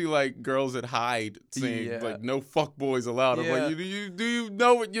you see like girls at Hyde saying like no fuckboys allowed. I'm like, do you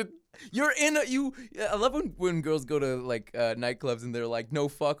know what you're in I love when girls go to like nightclubs and they're like no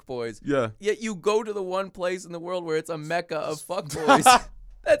fuckboys. Yeah. Yet you go to the one place in the world where it's a mecca of fuckboys.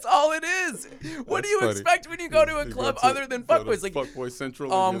 That's all it is. What do you expect when you go to a club other than fuckboys? Like Fuckboy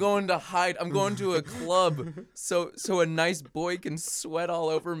Central. Oh, I'm going to Hyde. I'm going to a club so a nice boy can sweat all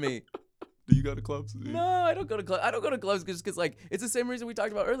over me. Do you go to clubs? No, I don't go to clubs. I don't go to clubs because like it's the same reason we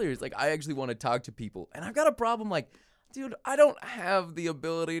talked about earlier. It's like I actually want to talk to people, and I've got a problem. Like, dude, I don't have the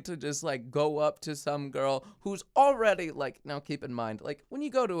ability to just like go up to some girl who's already like. Now, keep in mind, like when you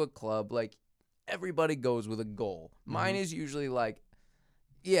go to a club, like everybody goes with a goal. Mine is usually like,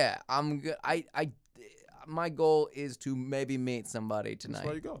 yeah, I'm good. My goal is to maybe meet somebody tonight. That's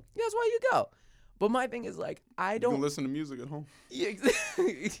why you go. Yeah, that's why you go. But my thing is like I don't You can listen to music at home. Yeah,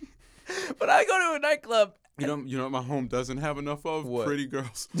 exactly. But I go to a nightclub. You know what my home doesn't have enough of? What? Pretty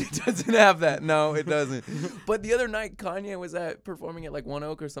girls. It doesn't have that. No, it doesn't. But the other night, Kanye was performing at like One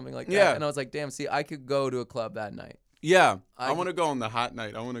Oak or something like that. Yeah. And I was like, damn, see, I could go to a club that night. Yeah. I want to go on the hot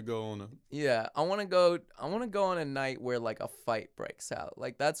night. I want to go on a... Yeah. I want to go on a night where like a fight breaks out.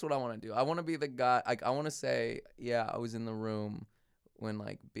 Like that's what I want to do. I want to be the guy. Like I want to say, yeah, I was in the room when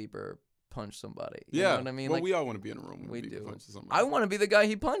like Bieber punched somebody. You know what I mean? Well, like, we all want to be in a room when we Bieber do. punches somebody. I want to be the guy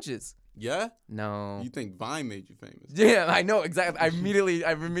he punches. Yeah? No. You think Vine made you famous? Yeah, I know exactly. I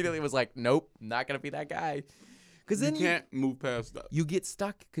immediately was like, nope, not gonna be that guy. Because then you can't move past that. You get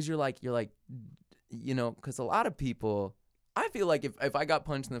stuck because you're like, because a lot of people, I feel like if I got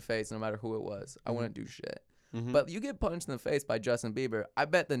punched in the face, no matter who it was, I wouldn't do shit. Mm-hmm. But you get punched in the face by Justin Bieber, I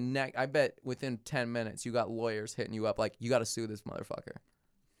bet within 10 minutes you got lawyers hitting you up like, you got to sue this motherfucker.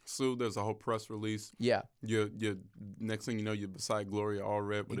 So there's a whole press release. Yeah. You next thing you know, you're beside Gloria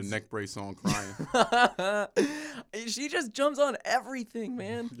Allred with a neck brace on, crying. She just jumps on everything,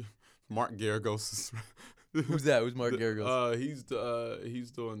 man. Mark Garagos. Who's that? Who's Mark Garagos?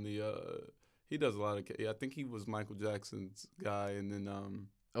 He's doing he does a lot of. I think he was Michael Jackson's guy, and then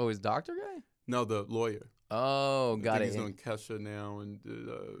his doctor guy? No, the lawyer. Oh, got it. He's doing Kesha now, and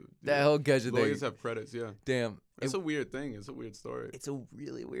that whole Kesha thing. Lawyers have credits, yeah. Damn, it's a weird thing. It's a weird story. It's a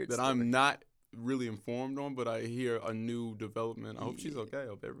really weird that story. I'm not really informed on, but I hear a new development. I hope she's okay.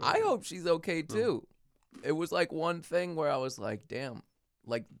 I hope she's okay too. It was like one thing where I was like, damn,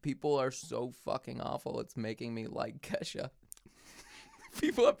 like people are so fucking awful. It's making me like Kesha.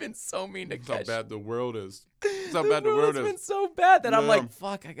 People have been so mean to Kesha. That's how bad the world is. That's how bad the world is. It's been so bad that I'm like,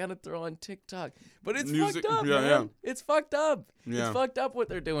 fuck, I gotta throw on TikTok. But it's fucked up, man. Yeah. It's fucked up. Yeah. It's fucked up what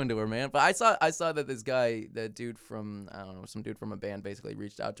they're doing to her, man. But I saw that this guy, that dude from, I don't know, some dude from a band basically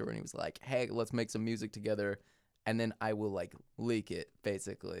reached out to her and he was like, hey, let's make some music together and then I will like leak it,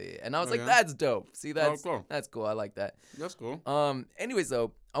 basically. And I was like, that's dope. See, that's cool. I like that. That's cool. Anyways,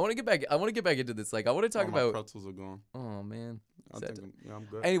 though, I want to get back into this. Like, I want to talk about. My pretzels are gone. Oh man. I'm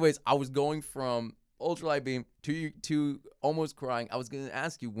good. Anyways, I was going from ultralight beam to almost crying. I was gonna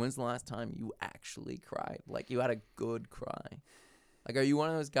ask you, when's the last time you actually cried? Like you had a good cry. Like, are you one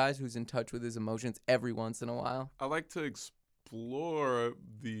of those guys who's in touch with his emotions every once in a while? I like to explore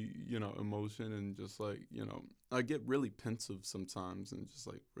the emotion and just like I get really pensive sometimes and just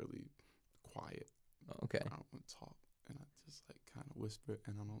like really quiet. Okay. I don't want to talk. And I just like kind of whisper,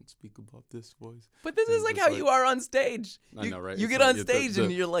 and I don't speak above this voice. But this is like how you are on stage. I know, right? You get on stage and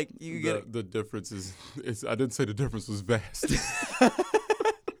you're like, the difference is I didn't say the difference was vast.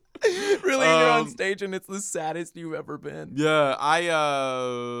 Really, you're on stage and it's the saddest you've ever been. Yeah,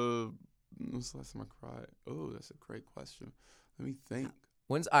 when's the last time I cried? Oh, that's a great question. Let me think.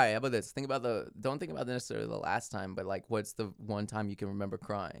 How about this? Don't think about necessarily the last time, but like, what's the one time you can remember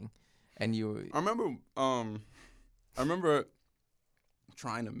crying? And I remember I remember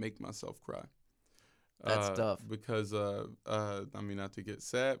trying to make myself cry. That's tough. Because I mean, not to get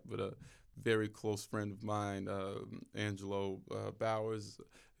sad, but a very close friend of mine, Angelo Bowers,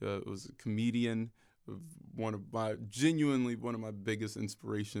 was a comedian. Genuinely one of my biggest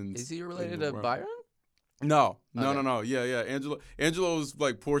inspirations. Is he related to Byron? No. Yeah. Angelo was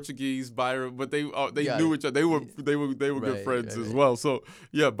like Portuguese, Byron, but they knew each other. They were good friends as well. So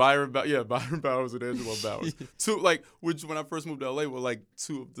yeah, Byron Bowers and Angelo Bowers. Which when I first moved to LA were like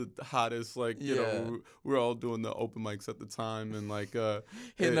two of the hottest. You know, we were all doing the open mics at the time and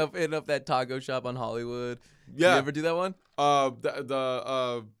hitting up that taco shop on Hollywood. Yeah. You ever do that one?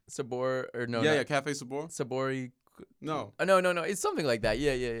 Sabor or no? Yeah, Cafe Sabor. Sabori. No. No. It's something like that.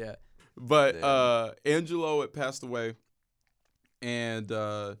 Yeah. But Angelo had passed away, and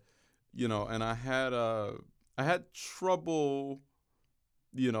you know, and I had trouble,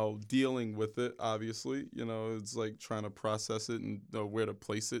 you know, dealing with it. Obviously, you know, it's like trying to process it and know where to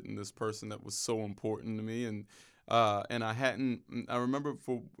place it. And this person that was so important to me, and I hadn't. I remember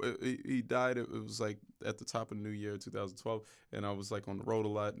he died. It was like at the top of New Year 2012, and I was like on the road a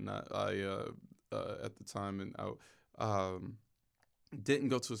lot, and I at the time, and I didn't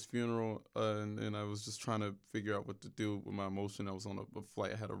go to his funeral, and I was just trying to figure out what to do with my emotion. I was on a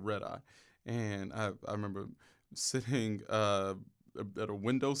flight. I had a red eye, and I remember sitting at a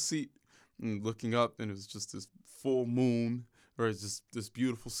window seat and looking up, and it was just this full moon, or it's just this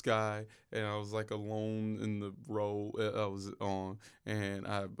beautiful sky, and I was like alone in the row I was on, and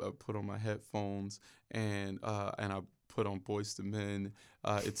I put on my headphones, and I put on Boyz II Men.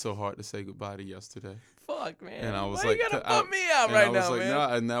 It's so hard to say goodbye to yesterday. Fuck, man. And I was Why you gotta put me out right now, man?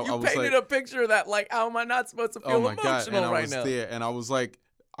 Nah, and now you I was painted a picture of that. Like, how am I not supposed to feel emotional God. And right I was now? there, and I was like,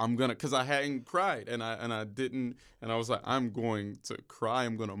 I'm gonna, because I hadn't cried, and I didn't, and I was like, I'm going to cry.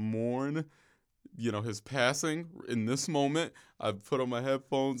 I'm gonna mourn, you know, his passing in this moment. I put on my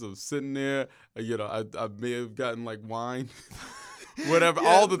headphones. I was sitting there. You know, I may have gotten like wine. Whatever,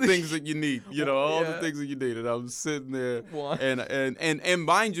 all the things that you need, you know, all the things that you need. And I was sitting there, and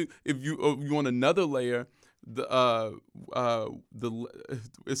mind you, if you want another layer, it's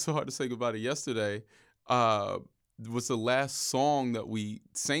so hard to say goodbye to yesterday. Was the last song that we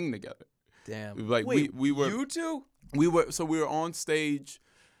sang together. Damn. Like wait, we were you two? We were on stage.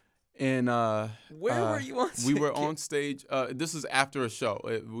 And where were you on stage? We were on stage. This is after a show.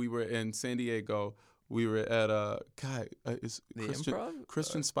 We were in San Diego. We were at it's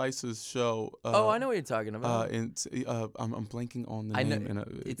Christian Spice's show. I know what you're talking about. And I'm blanking on the name.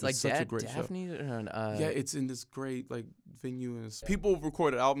 And it's like such a great Daphne. show. Yeah, it's in this great like venue, and people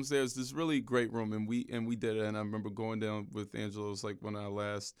recorded albums there. It's this really great room, and we did it. And I remember going down with Angelo. It was like one of our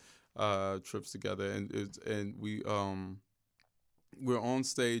last trips together, and we were on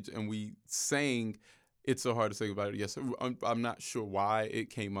stage and we sang "It's So Hard to Say Goodbye to." Yes, I'm not sure why it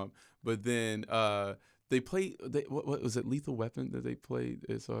came up. But then they played. What was it? Lethal Weapon that they played.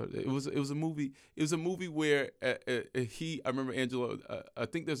 It was a movie. It was a movie where I remember Angelo. I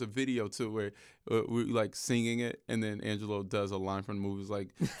think there's a video too where we're like singing it, and then Angelo does a line from the movie. It's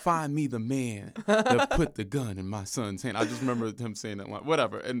like, "Find me the man that put the gun in my son's hand." I just remember him saying that line.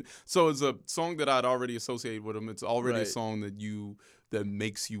 Whatever. And so it's a song that I'd already associated with him. It's already a song that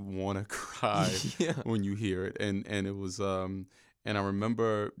makes you want to cry when you hear it, and it was. And I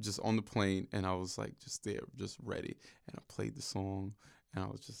remember just on the plane, and I was like just there, just ready. And I played the song, and I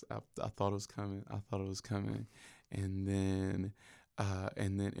was just, I thought it was coming. And then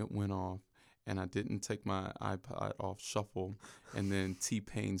it went off, and I didn't take my iPod off shuffle. And then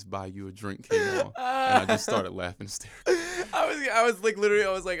T-Pain's "Buy You a Drink" came on, and I just started laughing hysterically. I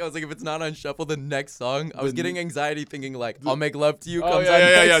was like, if it's not on shuffle, the next song, I was getting anxiety thinking like, "I'll Make Love to You" comes on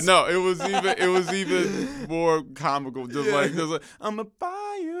next. No, it was even more comical. Just like, I'm gonna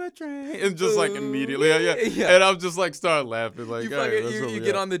buy you a drink, and just like immediately, and I'm just like start laughing like, you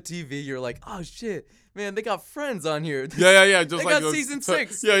get on the TV, you're like, oh shit. Man, they got Friends on here. Yeah. Just they like got season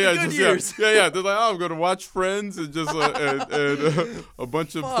 6. Yeah. Good years. Yeah. They're like, I'm gonna watch Friends and just and a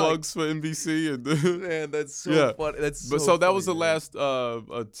bunch of plugs for NBC and man, that's so funny. That's so. But so that was the last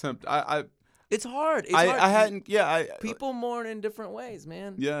attempt. It's hard. I hadn't. Yeah. People mourn in different ways,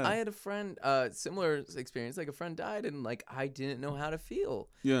 man. Yeah. I had a friend, similar experience. Like a friend died, and like I didn't know how to feel.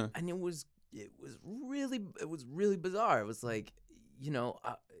 Yeah. And it was really bizarre. It was like, you know.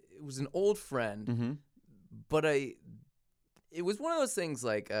 It was an old friend, but it was one of those things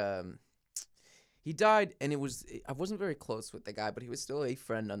like He died, and I wasn't very close with the guy, but he was still a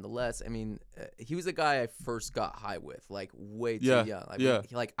friend nonetheless. I mean, he was the guy I first got high with, like way too young. I mean,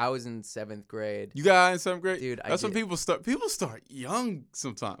 I was in 7th grade. You got high in 7th grade? Dude, that's when people start. People start young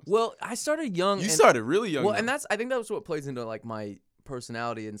sometimes. Well, I started young. You started really young. Well, and I think that's what plays into like my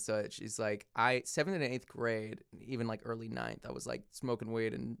personality and such. Is like 7th and 8th grade, even like early 9th, I was like smoking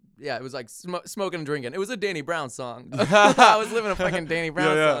weed and it was like smoking and drinking. It was a Danny Brown song. I was living a fucking Danny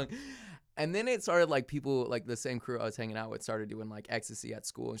Brown song. And then it started like people like the same crew I was hanging out with started doing like ecstasy at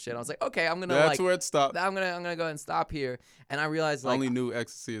school and shit. I was like, okay, I'm gonna. That's where it stopped. I'm gonna go ahead and stop here. And I realized like I only knew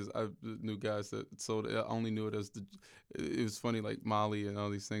ecstasy as I knew guys that sold it. I only knew it as the. It was funny like Molly and all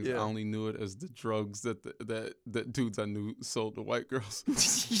these things. I only knew it as the drugs that that dudes I knew sold to white girls.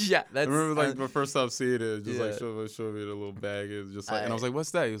 Yeah, that's. I remember like my first time seeing it, just like show me the little bag. It was just like, and I was like,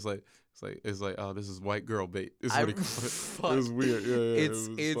 what's that? He was like. It's like oh, this is white girl bait. Is what he called it. It was weird. Yeah,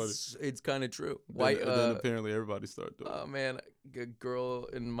 it's kind of true. White. Then apparently everybody started doing. Oh man, a girl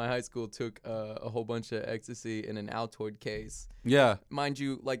in my high school took a whole bunch of ecstasy in an Altoid case. Yeah. Mind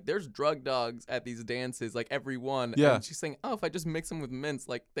you, like there's drug dogs at these dances, like every one. Yeah. And she's saying, oh, if I just mix them with mints,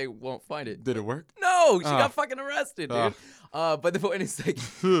 like they won't find it. Did it work? No, she got fucking arrested, dude. But the point is like,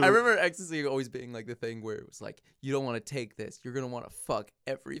 I remember ecstasy always being like the thing where it was like, you don't want to take this, you're gonna want to fuck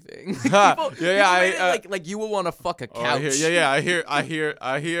everything. People like you will want to fuck a couch. I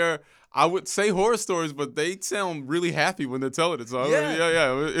hear. I would say horror stories, but they sound really happy when they're telling it. So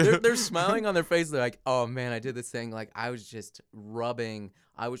they're smiling on their face. They're like, "Oh man, I did this thing. Like I was just rubbing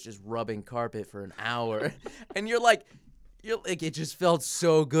carpet for an hour," and you're like, it just felt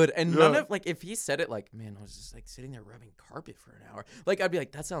so good. And none of like if he said it like, "Man, I was just like sitting there rubbing carpet for an hour," like I'd be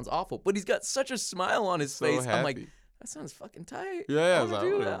like, "That sounds awful," but he's got such a smile on his face. Happy. I'm like. That sounds fucking tight. I was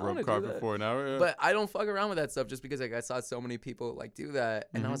like, rub carpet for an hour. Yeah. But I don't fuck around with that stuff just because like I saw so many people like do that,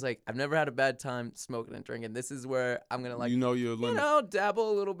 and I was like, I've never had a bad time smoking and drinking. This is where I'm gonna like, your limit.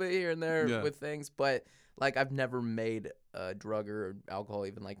 Dabble a little bit here and there with things, but like I've never made a drug or alcohol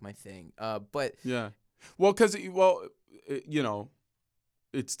even like my thing. But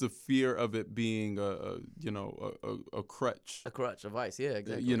it's the fear of it being a crutch. A crutch, a vice, yeah,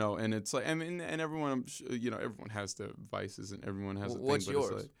 exactly. And it's like and everyone, everyone has their vices and everyone has a thing. What's but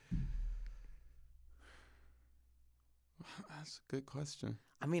yours? It's like, that's a good question.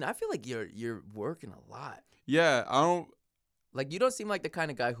 I mean, I feel like you're working a lot. Yeah, I don't. Like you don't seem like the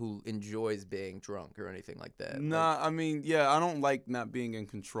kind of guy who enjoys being drunk or anything like that. Nah, I mean, I don't like not being in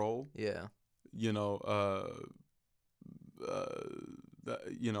control. Yeah.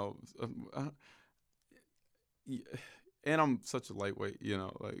 And I'm such a lightweight,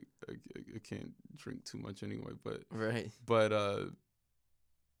 like I can't drink too much anyway, but right. But I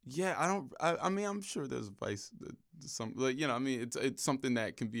mean, I'm sure there's a vice, some I mean, it's something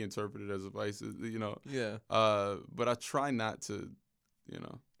that can be interpreted as a vice, Yeah. But I try not to,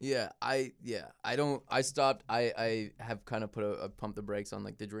 I don't. I stopped. I have kind of put a pump the brakes on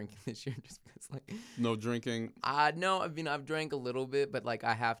like the drinking this year just because like no drinking. No. I mean, I've drank a little bit, but like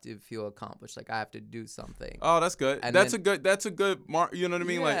I have to feel accomplished. Like I have to do something. Oh, that's good. And that's a good mark. You know what I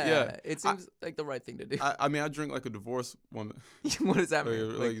mean? It seems like the right thing to do. I mean, I drink like a divorced woman. What does that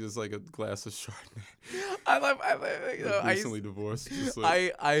mean? Like just like a glass of Chardonnay. I recently divorced. Just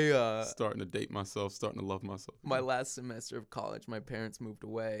starting to date myself, starting to love myself. My last semester of college, my parents moved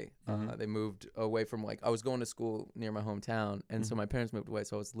away. They moved away from I was going to school near my hometown, and so my parents moved away.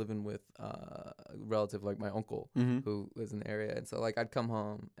 So I was living with a relative, like my uncle, who lives in the area. And so like I'd come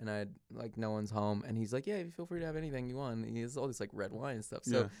home and I'd like no one's home, and he's like, "Yeah, feel free to have anything you want." And he has all this like red wine and stuff.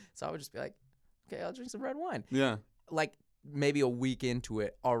 So I would just be like, "Okay, I'll drink some red wine." Yeah. Like maybe a week into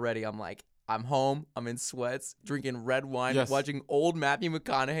it already, I'm like, I'm home, I'm in sweats, drinking red wine, watching old Matthew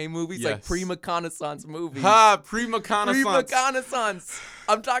McConaughey movies, like pre-reconnaissance movies. Pre-reconnaissance.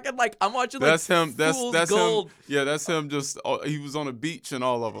 I'm talking like I'm watching like Fool's Gold. Him. Yeah, that's him. Just he was on a beach and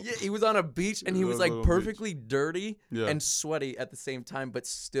all of them. Yeah, he was on a beach and he was like perfectly dirty and sweaty at the same time, but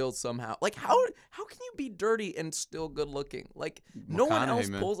still somehow like how can you be dirty and still good looking? Like no one else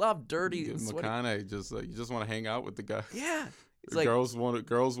pulls off dirty and sweaty. McConaughey just like you just want to hang out with the guy. Yeah, it's like girls want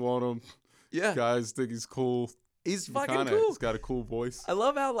him. Yeah, guys think he's cool. He's fucking cool. He's got a cool voice. I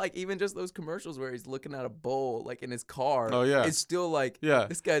love how like even just those commercials where he's looking at a bowl like in his car. Oh yeah, it's still like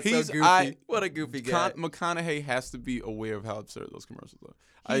this guy's so goofy. What a goofy guy. McConaughey has to be aware of how absurd those commercials are.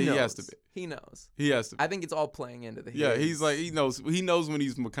 He has to be. He knows. He has to be. I think it's all playing into the. Yeah, he's like he knows when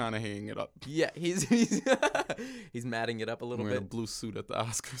he's McConaugheying it up. Yeah, he's matting it up a little bit. Wearing a blue suit at the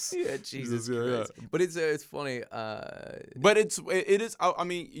Oscars. Yeah, Jesus Christ. Yeah. But it's funny. But it is. I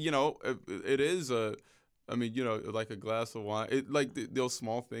mean, it is a I mean, you know, like a glass of wine. It like those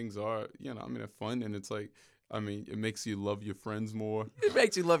small things are, you know, I mean, they're fun, and it's like, I mean, it makes you love your friends more. It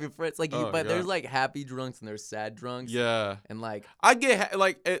makes you love your friends, like, but there's like happy drunks and there's sad drunks. Yeah, and like I get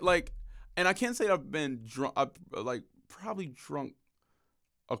and I can't say I've been drunk. I've like probably drunk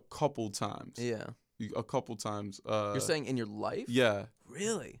a couple times. Yeah. A couple times. You're saying in your life? Yeah.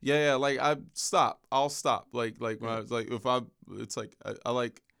 Really? Yeah. Like I'll stop. Like when I was like, if I, it's like I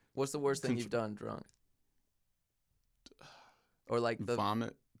like. What's the worst thing you've done drunk? Or like the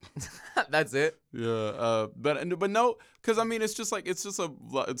vomit. That's it. Yeah. But no, because I mean,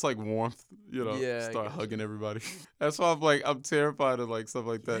 it's like warmth. You know. Yeah. Start hugging everybody. That's why I'm terrified of like stuff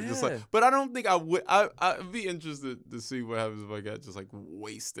like that. Yeah. Just like, but I don't think I would. I'd be interested to see what happens if I got just like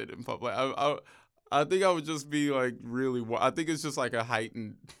wasted in public. I think I would just be like really. I think it's just like a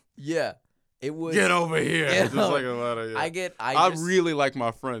heightened. Yeah, it would. Get over here. Just like a lot of. Yeah. I really like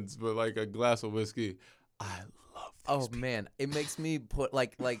my friends, but like a glass of whiskey, I love. Oh man, it makes me put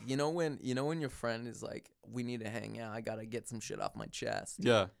like you know when your friend is like, we need to hang out. I gotta get some shit off my chest.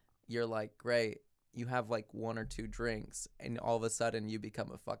 Yeah. You're like, great. You have like 1 or 2 drinks, and all of a sudden you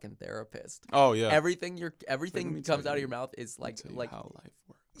become a fucking therapist. Oh yeah. Everything comes out of your mouth is like how life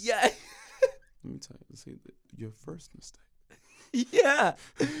works. Yeah. Let me tell you. See, your first mistake. Yeah,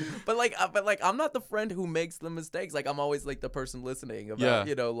 but I'm not the friend who makes the mistakes. Like I'm always like the person listening about,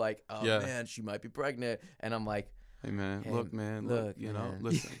 you know, like, oh man, she might be pregnant, and I'm like, hey man, look, you know,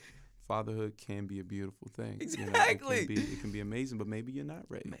 listen. Fatherhood can be a beautiful thing. Exactly. You know, it can be amazing, but maybe you're not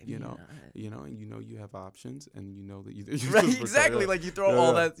ready. Maybe and you have options, and you know that you right, exactly. Like you throw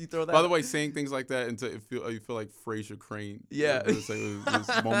all that. You throw that. By the way, saying things like that until you feel like Frasier Crane. Yeah. It's like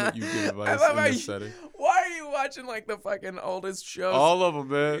this moment you give advice in this setting. Why are you watching like the fucking oldest shows? All of them,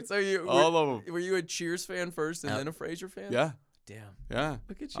 man. So all of them. Were you a Cheers fan first and then a Frasier fan? Yeah. Damn. Yeah.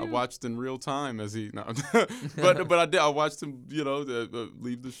 Look at you. I watched in real time as he no. but I did. I watched him, you know,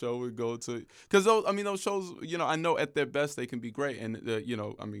 leave the show and go to, because those shows, you know, I know at their best they can be great, and you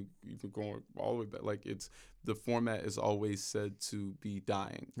know, I mean, even going all the way back, like the format is always said to be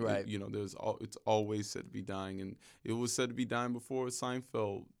dying. Right. It's always said to be dying, and it was said to be dying before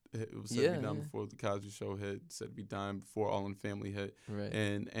Seinfeld. It was said to be dying before the Cosby Show had, said to be dying before All in the Family had. Right.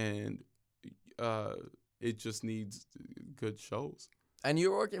 And it just needs good shows. And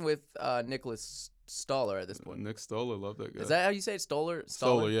you're working with Nicholas Stoller at this point. Nick Stoller, love that guy. Is that how you say it? Stoller,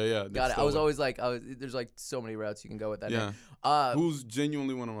 yeah. Got it. I was always like, there's like so many routes you can go with that name. Who's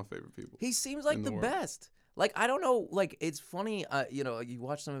genuinely one of my favorite people. He seems like the best. Like, I don't know, like, it's funny, you know, you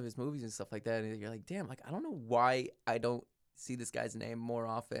watch some of his movies and stuff like that, and you're like, damn, like, I don't know why I don't see this guy's name more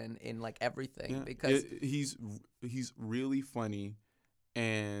often in, like, everything. Because he's really funny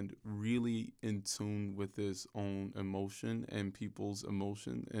and really in tune with his own emotion and people's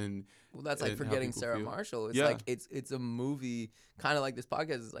emotion, and that's like Forgetting Sarah Marshall. It's like it's a movie kind of like this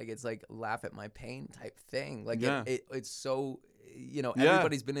podcast. It's like laugh at my pain type thing. Like it's so, you know,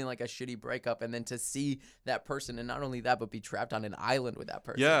 everybody's been in like a shitty breakup, and then to see that person, and not only that, but be trapped on an island with that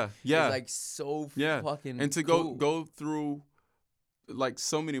person. It's like so fucking and to cool. go through like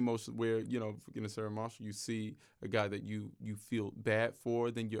so many emotions where, you know, Forgetting Sarah Marshall, you see a guy that you feel bad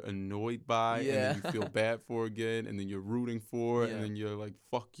for, then you're annoyed by, and then you feel bad for again, and then you're rooting for, and then you're like,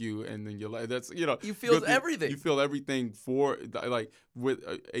 fuck you, and then you're like, that's, you know, you feel everything. You feel everything for, like, with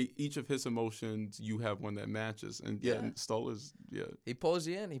each of his emotions, you have one that matches, and and Stoller's, he pulls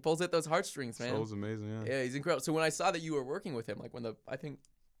you in, he pulls at those heartstrings, man. Stoller's amazing, yeah, he's incredible. So when I saw that you were working with him, like when the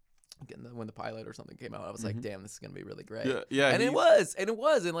pilot or something came out, I was like, damn, this is gonna be really great. And it was,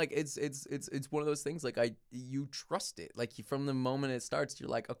 and like it's one of those things, like you trust it, like from the moment it starts, you're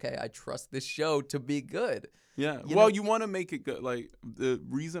like, okay, I trust this show to be good. You want to make it good. Like the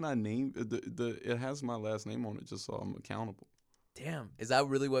reason I named it has my last name on it just so I'm accountable. Damn, is that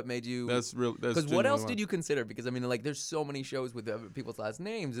really what made you? That's real. Because what else did you consider? Because I mean, like, there's so many shows with people's last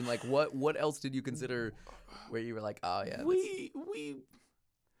names, and like, what else did you consider where you were like, oh yeah, we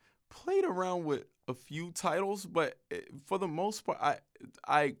played around with a few titles, but for the most part,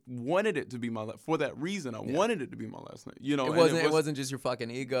 I wanted it to be for that reason. I wanted it to be my last name. You know, it wasn't just your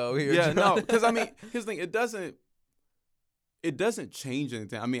fucking ego here. Yeah, no, because I mean, here's the thing: it doesn't change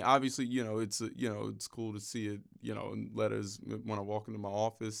anything. I mean, obviously, you know, it's cool to see it, you know, in letters when I walk into my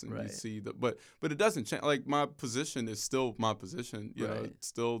office and you see but it doesn't change. Like my position is still my position. You know, it's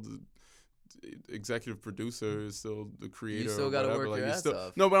still the executive producer, is still the creator. You still got to work your ass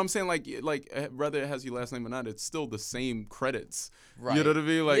off. No, but I'm saying like whether it has your last name or not, it's still the same credits. Right. You know what I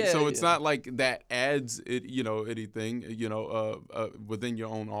mean? Like it's not like that adds it, you know, anything, you know, within your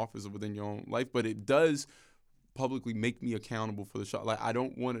own office or within your own life, but it does publicly make me accountable for the show. Like I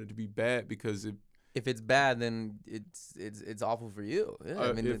don't want it to be bad because if it's bad, then it's awful for you. Yeah,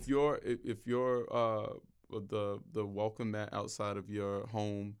 I mean, if you're the welcome mat outside of your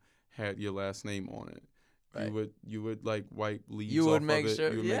home had your last name on it, right. you would like wipe leaves off of it. You would make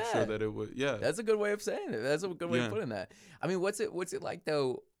sure that it would. Yeah, that's a good way of saying it. That's a good way of putting that. I mean, what's it like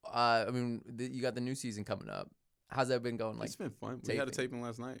though? I mean, you got the new season coming up. How's that been going? Like, it's been fun. We had a taping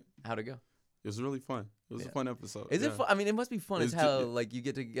last night. How'd it go? It was really fun. It was a fun episode. Is it fun? I mean, it must be fun as hell. Like, you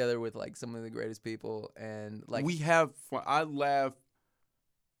get together with like some of the greatest people, and like we have fun. I laugh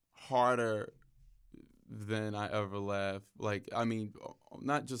harder than I ever laugh. Like, I mean,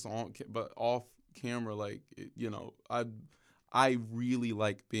 not just on, but off camera. Like, I really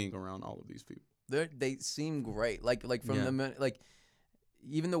like being around all of these people. They seem great. Like from the minute, like.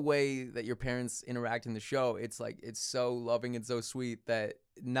 Even the way that your parents interact in the show, it's like it's so loving and so sweet that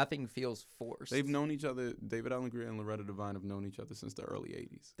nothing feels forced. They've known each other. David Alan Grier and Loretta Devine have known each other since the early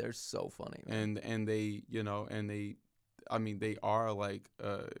 '80s. They're so funny, man. And they, I mean, they are like,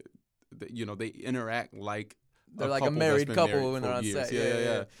 they interact like they're like a married couple when they're on set.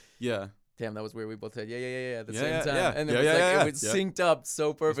 Yeah. Damn, that was weird. We both said, yeah, at the same time. And it was synced up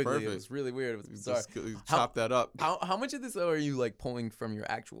so perfectly. It was really weird. It was bizarre. Chop that up. How much of this, though, are you, like, pulling from your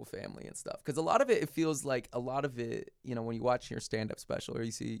actual family and stuff? Because a lot of it feels like a lot of it, when you watch your stand-up special or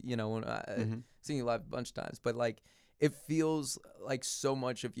you see, when I've seen you live a bunch of times, but, like, it feels like so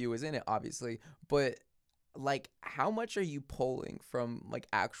much of you is in it, obviously. But, like, how much are you pulling from like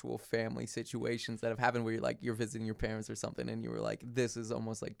actual family situations that have happened where you're visiting your parents or something and you were like, this is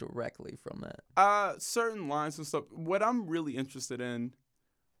almost like directly from that? Certain lines and stuff. What I'm really interested in,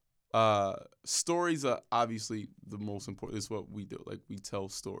 stories are obviously the most important. It's what we do. Like, we tell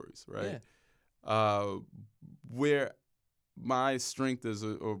stories, right? Yeah. Where my strength is,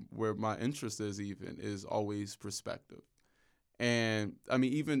 or where my interest is always perspective. And I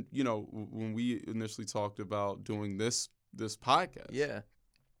mean, even, when we initially talked about doing this podcast,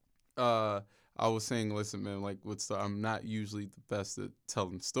 I was saying, listen, man, like, I'm not usually the best at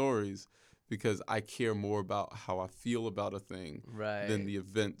telling stories because I care more about how I feel about a thing than the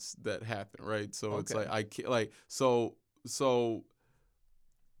events that happen, right? So it's like so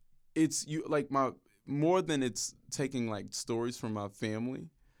it's more than it's taking like stories from my family.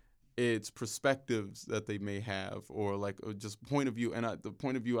 It's perspectives that they may have, or just point of view, and the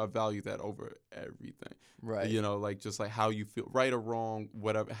point of view, I value that over everything. Right. Like just like how you feel, right or wrong,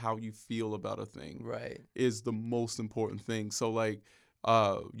 whatever, how you feel about a thing, right, is the most important thing. So like,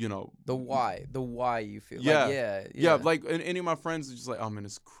 the why you feel. Yeah. Like, and any of my friends are just like, oh man,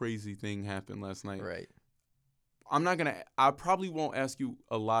 this crazy thing happened last night. Right. I probably won't ask you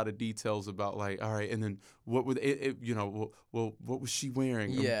a lot of details about like, all right, and then what would what was she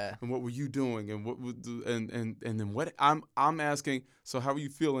wearing? Yeah. And what were you doing? And what would and then what I'm asking, so how are you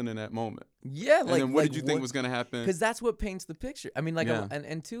feeling in that moment? Yeah. And then what did you think was going to happen? Because that's what paints the picture. I mean, like,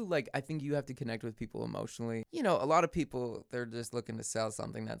 and two, like, I think you have to connect with people emotionally. A lot of people, they're just looking to sell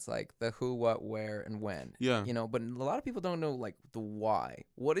something that's like the who, what, where, and when. Yeah. But a lot of people don't know like the why.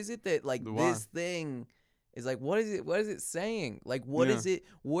 What is it that like this thing is like, what is it saying? Like, what is it?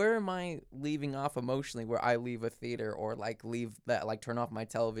 Where am I leaving off emotionally where I leave a theater or like leave that, like turn off my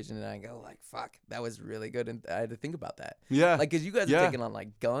television and I go like, fuck, that was really good. And I had to think about that. Yeah. Like, cause you guys have taken on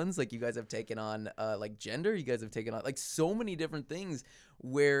like guns, like you guys have taken on like gender. You guys have taken on like so many different things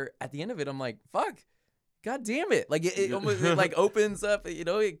where at the end of it, I'm like, fuck. God damn it. Like it almost it like opens up,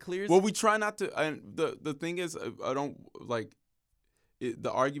 it clears. Well, we try not to. And the thing is, I don't like it,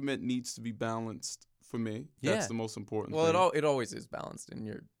 the argument needs to be balanced. For me, that's the most important thing. Well, it always is balanced on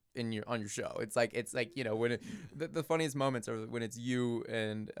your show. It's like when the funniest moments are when it's you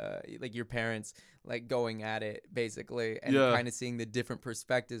and like your parents like going at it basically and kind of seeing the different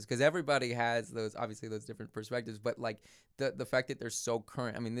perspectives, because everybody has those different perspectives, but like the fact that they're so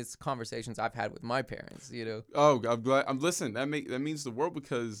current. I mean, this conversations I've had with my parents, Oh, I'm glad. Listen, that means the world,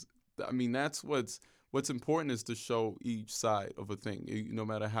 because I mean that's what's important is to show each side of a thing, no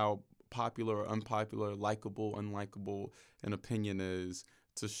matter how popular or unpopular, likable, unlikable an opinion is,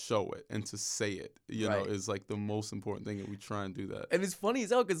 to show it and to say it, is like the most important thing, and we try and do that. And it's funny as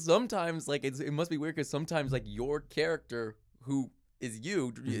hell because sometimes like it must be weird because sometimes like your character, who is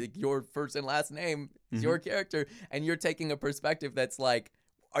you, your first and last name is your character, and you're taking a perspective that's like,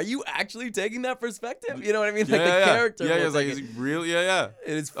 are you actually taking that perspective? You know what I mean? Like the character. Yeah, it's like, is he real? Yeah.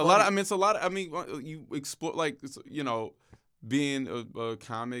 It's funny. It's a lot. I mean, you explore like, being a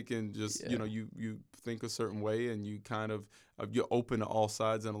comic and just you think a certain way and you kind of you're open to all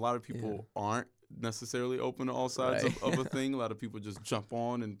sides, and a lot of people aren't necessarily open to all sides of a thing. A lot of people just jump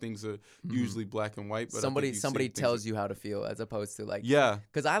on, and things are usually black and white. But somebody tells you how to feel, as opposed to like,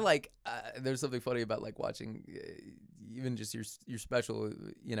 because I like there's something funny about like watching even just your special.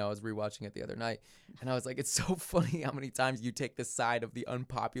 You know, I was rewatching it the other night, and I was like, it's so funny how many times you take the side of the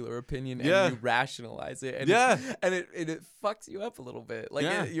unpopular opinion and you rationalize it, and it fucks you up a little bit.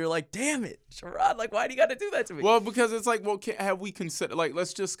 Like you're like, damn it, Sherrod, like why do you got to do that to me? Well, because it's like, well, have we considered? Like,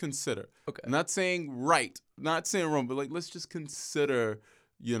 let's just consider. Okay, I'm not saying right, not saying wrong, but like, let's just consider.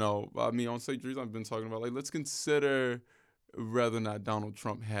 You know, I mean, on St. Drees, I've been talking about like, let's consider whether or not Donald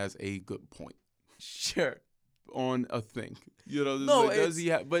Trump has a good point. Sure. On a thing, you know, like, does he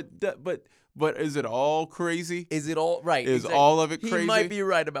have? But is it all crazy? Is it all right? Is all of it crazy? He might be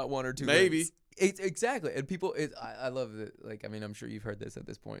right about one or two. Maybe. Exactly, and people. I love it. Like, I mean, I'm sure you've heard this at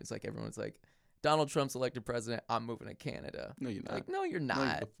this point. It's like everyone's like, Donald Trump's elected president. I'm moving to Canada. No, you're not. Like, no, you're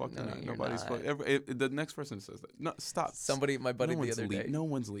not. Nobody's fucking. The next person says that. No, stop. Somebody, my buddy, the other day. No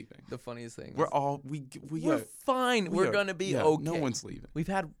one's leaving. The funniest thing. We're fine. We're gonna be okay. No one's leaving. We've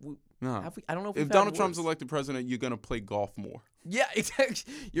had. No. I don't know if Donald Trump's elected president, you're gonna play golf more. Yeah,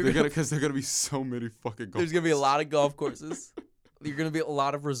 exactly. Because there are gonna be so many fucking golf. There's gonna be a lot of golf courses. You're gonna be a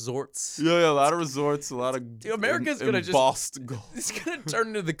lot of resorts. Yeah, a lot of resorts, a lot of. Dude, America's gonna embossed golf. It's gonna turn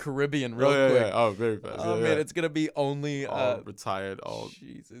into the Caribbean real quick. Yeah. Oh, very fast. Oh man, it's gonna be only all retired, all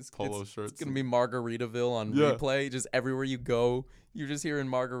Jesus, polo shirts. It's gonna be Margaritaville on replay. Just everywhere you go, you're just hearing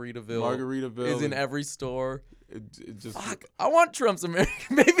Margaritaville. Margaritaville is in every store. It just. Fuck, I want Trump's America.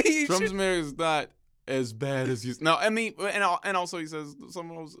 Maybe Trump's America is not as bad as you. No, I mean, and also he says some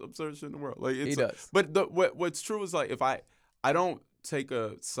of the most absurd shit in the world. Like he does. But what's true is like if I don't take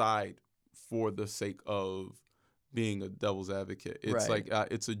a side for the sake of being a devil's advocate. It's like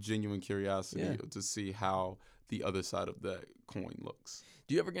it's a genuine curiosity to see how the other side of that coin looks.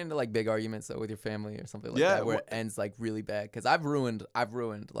 Do you ever get into like big arguments though with your family or something like that where it ends like really bad? Because I've ruined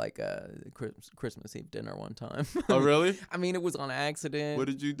like Christmas Eve dinner one time. Oh really? I mean, it was on accident. What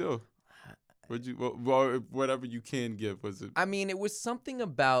did you do? Whatever you can give, was it? I mean, it was something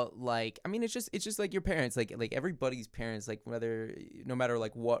about like, I mean, it's just like your parents, like everybody's parents, like no matter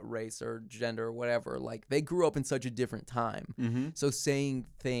like what race or gender or whatever, like they grew up in such a different time. Mm-hmm. So saying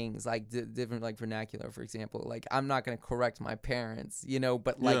things like different, like vernacular, for example, like I'm not going to correct my parents, you know,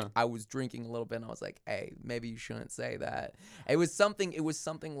 but like I was drinking a little bit and I was like, hey, maybe you shouldn't say that. It was something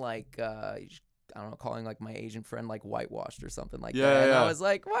like, I don't know, calling like my Asian friend like whitewashed or something like that. And I was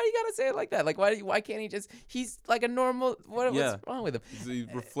like, why do you gotta say it like that? Like, why can't he just? He's like a normal. What's wrong with him? He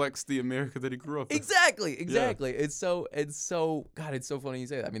reflects the America that he grew up in. Exactly. Yeah. It's so God. It's so funny you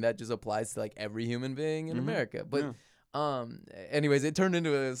say that. I mean, that just applies to like every human being in America. But anyways, it turned into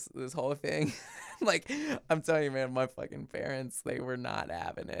this whole thing. Like, I'm telling you, man, my fucking parents, they were not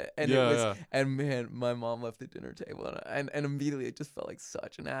having it. And and man, my mom left the dinner table and immediately it just felt like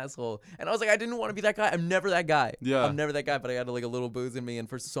such an asshole. And I was like, I didn't want to be that guy. I'm never that guy. Yeah. I'm never that guy, but I had like a little booze in me. And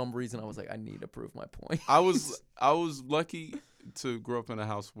for some reason, I was like, I need to prove my point. I was lucky to grow up in a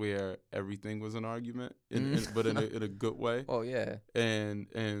house where everything was an argument, but in a good way. Oh yeah. And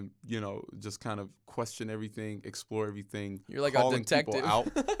you know, just kind of question everything, explore everything. You're like a detective. People out.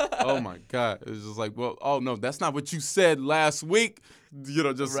 Oh my God! It was just like, well, oh no, that's not what you said last week. You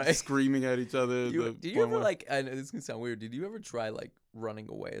know, just screaming at each other. Did you ever like? I know this can sound weird. Did you ever try like running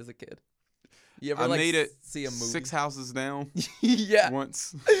away as a kid? You ever made it see a movie 6 houses down. Yeah.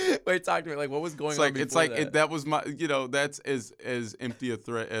 Once. Wait, talk to me. Like, what was going on? It's like that was my. You know, that's as empty a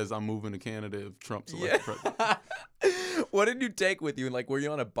threat as I'm moving to Canada if Trump's elected president. What did you take with you? Like, were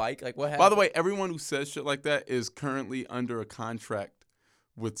you on a bike? Like, what happened? By the way, everyone who says shit like that is currently under a contract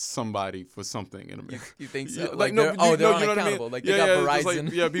with somebody for something in America. You think so? Yeah, like they're unaccountable. Like they got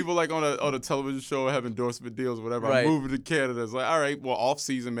Verizon. Like, people like on a television show have endorsement deals or whatever. I'm moving to Canada. It's like, all right, well, off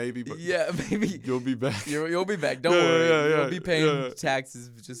season maybe, but maybe you'll be back. You'll be back. Don't worry. You'll be paying taxes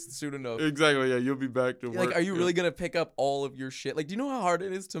just soon enough. Exactly. Yeah, you'll be back to work. Like, are you really gonna pick up all of your shit? Like, do you know how hard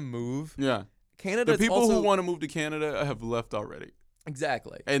it is to move? Yeah. Canada. The people who want to move to Canada have left already.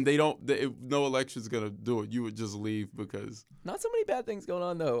 Exactly. And no election's going to do it. You would just leave because. Not so many bad things going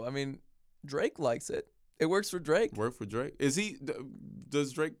on, though. I mean, Drake likes it. It works for Drake. Work for Drake.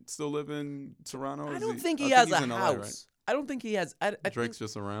 Does Drake still live in Toronto? I don't think he has a house. LA, right? I don't think he has. Drake's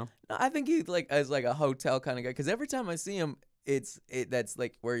just around? No, I think he's like as like a hotel kind of guy. Because every time I see him, that's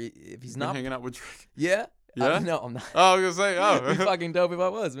like where if he's not hanging out with Drake. Yeah. Yeah? No, I'm not. Oh, I was going to say, It'd be fucking dope if I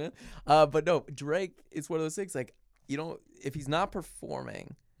was, man. But no, Drake, it's one of those things, like, you know, if he's not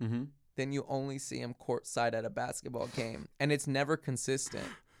performing, then you only see him courtside at a basketball game. And it's never consistent.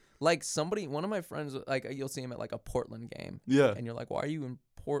 Like one of my friends, like you'll see him at like a Portland game. Yeah. And you're like, why are you in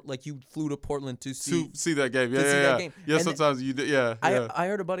you flew to Portland to see that game. Yeah, that game. Yeah, and sometimes you do. Yeah, I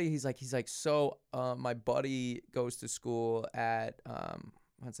heard a buddy. He's like, so my buddy goes to school at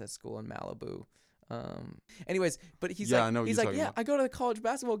what's that school in Malibu? Anyways, but he's like, I go to the college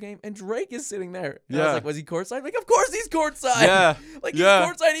basketball game and Drake is sitting there. And I was like, was he courtside? Like, of course he's courtside. Yeah, like he's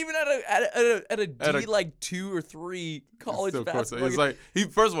courtside even at a D like 2 or 3 college basketball. It's like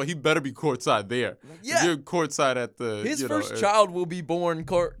first of all, he better be courtside there. Yeah, if you're courtside at his first child will be born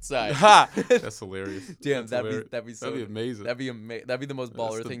courtside. That's hilarious. Damn, that'd be amazing. That'd be the most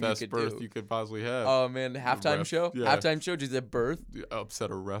baller thing you could do. That's the best birth you could possibly have. Oh man, halftime show. Yeah. Halftime show. Just at birth. Upset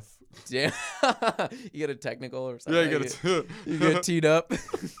a ref. Damn. You get a technical or something. Yeah, you get teed up.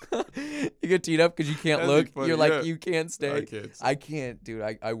 You get teed up because you can't look. You're like, you can't stay. I can't, dude.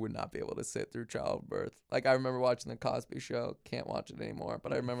 I would not be able to sit through childbirth. Like, I remember watching the Cosby Show. Can't watch it anymore.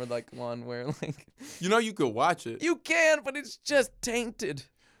 But I remember like one where like, you could watch it. You can, but it's just tainted.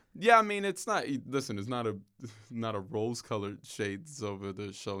 Yeah, I mean, it's not. Listen, it's not a rose-colored shades over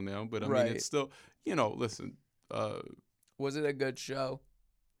the show now. But I mean, it's still. Listen. Was it a good show?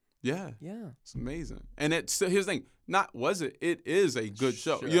 Yeah. Yeah. It's amazing. And it's here's the thing. It is a good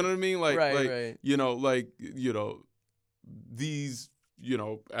show. Sure. You know what I mean? Right. These,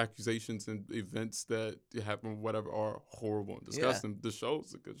 accusations and events that happen, whatever, are horrible and disgusting. Yeah. The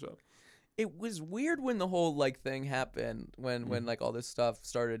show's a good show. It was weird when the whole thing happened, when all this stuff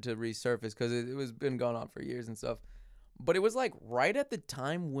started to resurface, because it was been going on for years and stuff. But it was right at the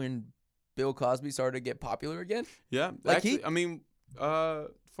time when Bill Cosby started to get popular again. Yeah.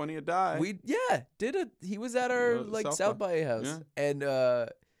 Funny or Die. He was at our South by house.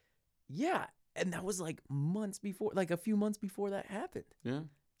 Yeah. And that was months before, a few months before that happened. Yeah.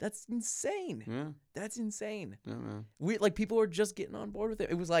 That's insane. Yeah. That's insane. Yeah, man. People were just getting on board with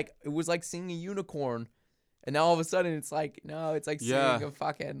it. It was like seeing a unicorn. And now all of a sudden it's seeing a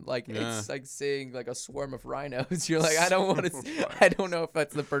fucking it's like seeing a swarm of rhinos. You're like, I don't want to. I don't know if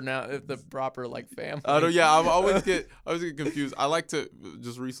that's the proper family. I don't. Yeah, I always get confused. I like to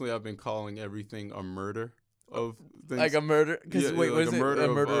just recently I've been calling everything a murder of things. Like a murder? Because wait, was it a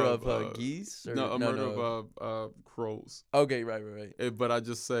murder of geese? Or? No, a murder of crows. Okay, right. But I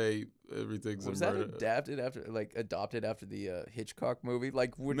just say everything's a murder. Was that adopted after the Hitchcock movie?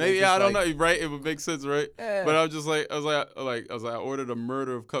 Maybe I don't know. Right? It would make sense, right? But I was just I ordered a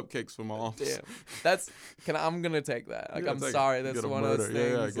murder of cupcakes for my office. Damn. I'm gonna take that. I'm sorry. That's one of those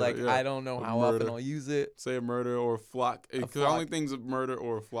things. I don't know how often I'll use it. Say a murder or a flock. Because the only thing's a murder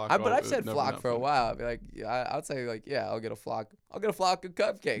or a flock. But I've said flock for a while. I'd be like, I'd say I'll get a flock. I'll get a flock of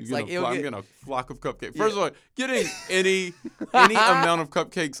cupcakes. I'm getting a flock of cupcakes. First of all, getting any amount of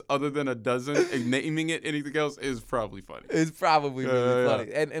cupcakes other than a dozen and naming it anything else is probably funny. It's probably really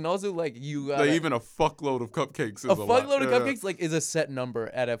funny. And also you even a fuckload of cupcakes is a fuckload of cupcakes is a set number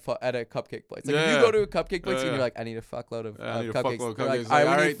at a cupcake place. If you go to a cupcake place and you're like, I need a fuckload of cupcakes.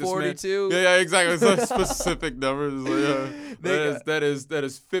 I need 42. Yeah, exactly. It's a specific number. That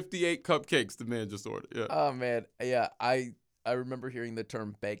is 58 cupcakes the man just ordered. Yeah. Oh man, yeah. I remember hearing the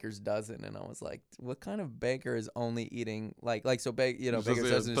term baker's dozen, and I was like, what kind of baker is only eating baker's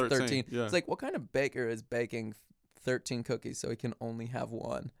dozen is 13. Yeah. It's what kind of baker is baking 13 cookies so he can only have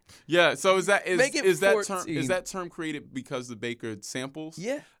one? Yeah, so is that term created because the baker samples?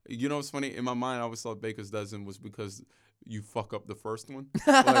 Yeah. You know what's funny? In my mind, I always thought baker's dozen was because you fuck up the first one.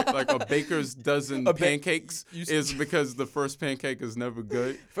 like a baker's dozen pancakes is because the first pancake is never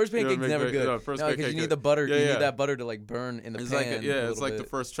good. First pancake's never good. Because you need the butter. You need that butter to burn in the pan. It's like the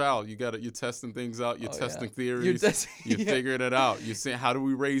first child. You're testing things out. You're testing theories. You're figuring it out. You're saying, how do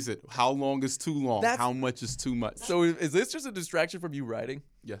we raise it? How long is too long? How much is too much? So is this just a distraction from you writing?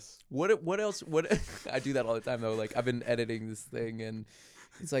 Yes. What else? I do that all the time though. I've been editing this thing and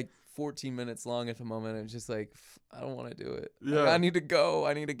it's 14 minutes long at the moment. And it's just I don't want to do it. Yeah. I need to go.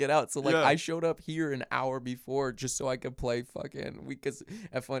 I need to get out. So I showed up here an hour before just so I could play because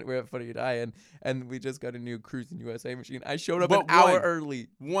we're at Funny or Die and we just got a new Cruising USA machine. I showed up an hour early.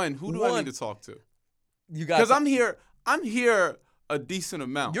 Who do I need to talk to? You got. Because I'm here a decent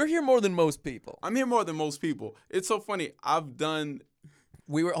amount. You're here more than most people. I'm here more than most people. It's so funny. I've done.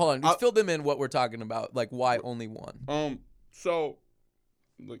 Hold on. Fill them in what we're talking about. Why only one? So.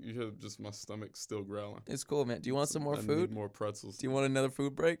 Look, you hear just my stomach still growling. It's cool, man. Do you want some more food? I need more pretzels. Do you want another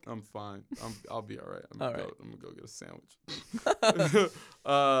food break? I'm fine. I'll be all right. I'm gonna go get a sandwich.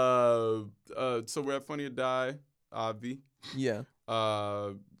 So we're at Funny or Die, Avi. Yeah.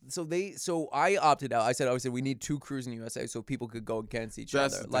 So I opted out. I said we need 2 Cruising USA so people could go against each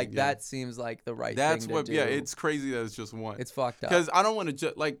other. That seems like the right thing to do. Yeah, it's crazy that it's just one. It's fucked up. Because I don't want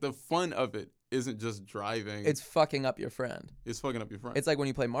to the fun of it isn't just driving. It's fucking up your friend. It's fucking up your friend. It's like when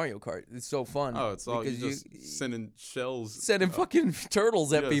you play Mario Kart. It's so fun. Oh, it's all because you just sending shells. Sending fucking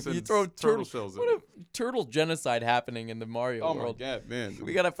turtles at people. You throw turtle shells. What a turtle genocide happening in the Mario world. Oh my god, man.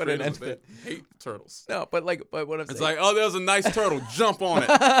 We gotta put an end to it. Hate turtles. No, but what I'm saying. It's like, oh, there's a nice turtle. Jump on it.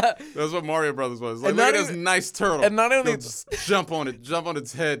 That's what Mario Brothers was. Like, look at this nice turtle. And not only just jump on it, jump on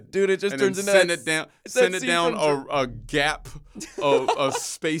its head. Dude, it just turns into send it down a gap, a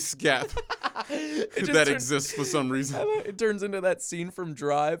space gap that exists for some reason. It turns into that scene from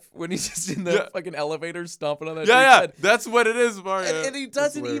Drive when he's just in the fucking elevator stomping on that dude's head. Head. That's what it is, Mario. And he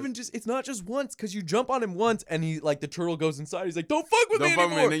doesn't even it's not just once, because you jump on him once and he like the turtle goes inside. He's like, don't fuck with me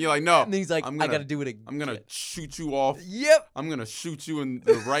anymore. And then you're like, no. And he's like, I gotta do it again. I'm gonna shoot you off. Yep. I'm gonna shoot you in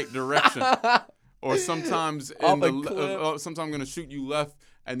the right direction. Or sometimes sometimes I'm gonna shoot you left.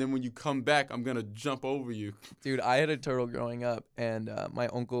 And then when you come back, I'm gonna jump over you. Dude, I had a turtle growing up, and my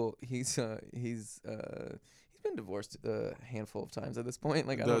uncle, he's been divorced a handful of times at this point.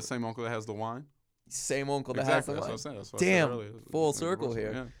 Like the same uncle that has the wine. Same uncle that has the wine. That's what I'm saying. Damn, full circle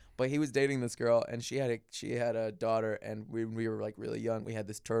here. Yeah. But he was dating this girl, and she had a daughter, and we were like really young. We had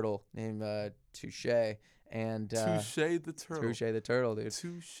this turtle named Touche, and Touche the turtle. Touche the turtle, dude.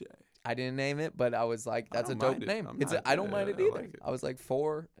 Touche. I didn't name it, but I was like, "That's a dope name." I don't mind it either. Like it. I was like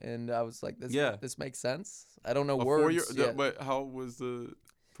 4, and I was like, "This makes sense." I don't know words. But how old was the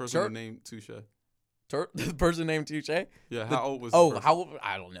person named Touche? The person named Touche? Yeah. How old was? How old?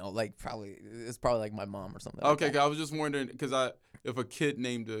 I don't know. Like it's probably like my mom or something. Okay, like I was just wondering because if a kid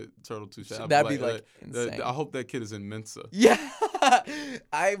named a turtle Touche, that'd be like insane. I hope that kid is in Mensa. Yeah,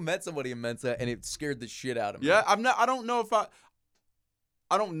 I met somebody in Mensa, and it scared the shit out of me. Yeah, I don't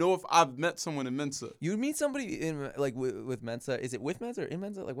know if I've met someone in Mensa. You meet somebody in like with Mensa. Is it with Mensa or in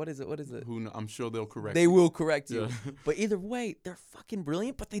Mensa? Like what is it? What is it? Who I'm sure they'll correct. They will correct you. Yeah. But either way, they're fucking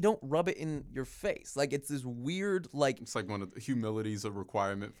brilliant. But they don't rub it in your face. Like it's this weird like. It's like one of the humility's a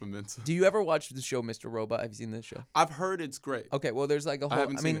requirement for Mensa. Do you ever watch the show Mr. Robot? Have you seen this show? I've heard it's great. Okay, well there's like a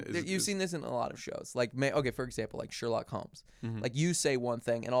whole. You've seen this in a lot of shows. Like for example, like Sherlock Holmes. Mm-hmm. Like you say one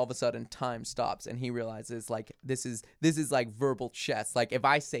thing, and all of a sudden time stops, and he realizes like this is like verbal chess. Like if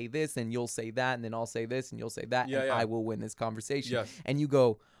I say this, then you'll say that, and then I'll say this, and you'll say that, I will win this conversation. Yes. And you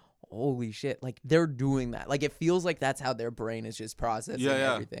go, holy shit, like they're doing that. Like it feels like that's how their brain is just processing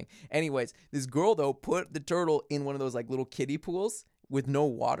everything. Anyways, this girl though put the turtle in one of those like little kiddie pools with no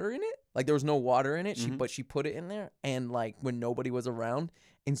water in it. Like there was no water in it, but she put it in there, and like when nobody was around,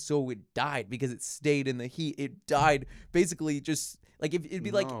 and so it died because it stayed in the heat. It died basically just like it'd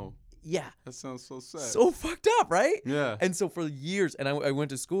be like. Yeah. That sounds so sad. So fucked up, right? Yeah. And so for years, and I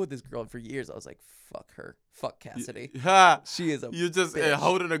went to school with this girl, and for years I was like, fuck her. Fuck Cassidy. She is a You're just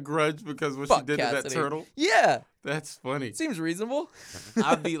holding a grudge because what she did to that turtle? Yeah. That's funny. Seems reasonable.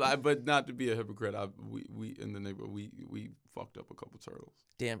 I'd be like, but not to be a hypocrite, we in the neighborhood, we fucked up a couple turtles.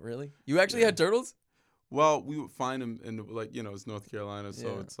 Damn, really? You actually had turtles? Well, we would find them in it's North Carolina,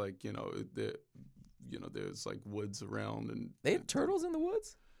 so it's like, there's like woods around, and they had turtles in the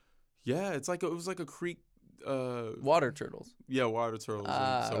woods? Yeah, it was like a creek. Water turtles. Yeah, water turtles.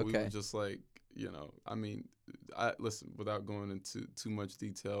 We were just like, listen, without going into too much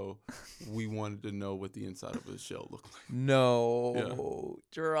detail, we wanted to know what the inside of a shell looked like. No,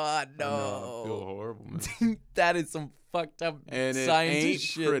 Gerard, no. I feel horrible, man. That is some fucked up and scientist it ain't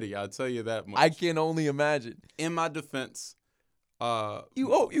shit. Pretty, I'll tell you that much. I can only imagine. In my defense.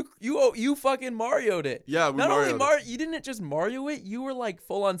 You fucking Mario'd it. Yeah, you didn't just Mario it. You were like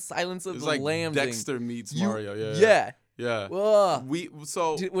full on Silence of the Lambs. Dexter meets Mario. Yeah. Ugh.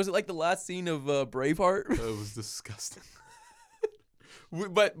 Was it like the last scene of Braveheart? It was disgusting.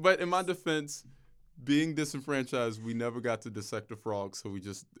 But in my defense, being disenfranchised, we never got to dissect a frog, so we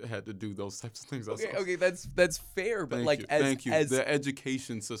just had to do those types of things ourselves. Okay, that's fair, but Thank you. The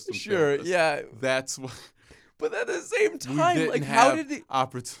education system. Sure, yeah. That's what. But at the same time, like, how did it?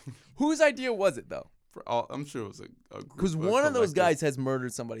 Opportunity. Whose idea was it though? I'm sure it was a group. Because one of those guys has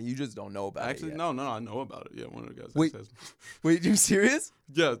murdered somebody. You just don't know about it. Actually, no, I know about it. Yeah, one of the guys. Wait, you serious?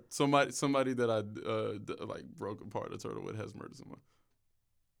 Yeah, somebody that I like broke apart a turtle with has murdered someone.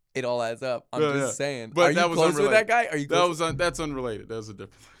 It all adds up. I'm just saying. But are you close with that guy? Are you close? That's unrelated. That's a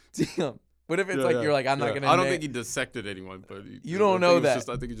different thing. Damn. What if it's you're like, I'm not gonna. I don't think he dissected anyone, but you don't know that.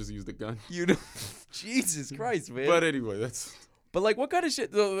 I think he just used a gun. You don't. Jesus Christ, man. But anyway, that's. But like, what kind of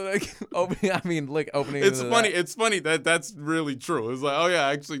shit? Like, opening. It's funny. It's funny that's really true. It's like, oh yeah,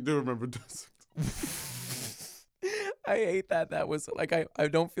 I actually do remember this. I hate that. That was like, I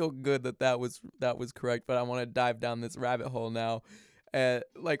don't feel good that was correct. But I want to dive down this rabbit hole now.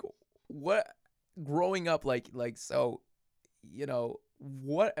 Like, what growing up, like so,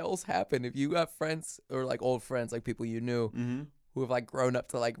 what else happened if you have friends or like old friends, like people you knew who have like grown up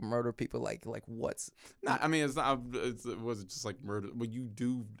to like murder people? Like what's? I mean, it's not. It wasn't just like murder. But you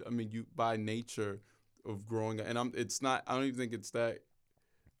do. I mean, you by nature of growing up, and it's not. I don't even think it's that.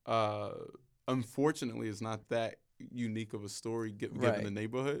 Unfortunately, it's not that unique of a story given the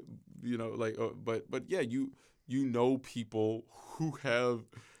neighborhood. You know, like, but yeah, you know people who have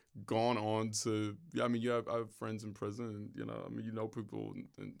gone on to. I mean, I have friends in prison, and I mean, you know people,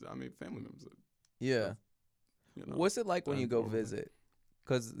 and I mean, family members. Yeah. What's it like when you go visit?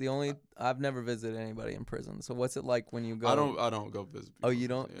 Because I've never visited anybody in prison. So what's it like when you go? I don't go visit people. Oh, you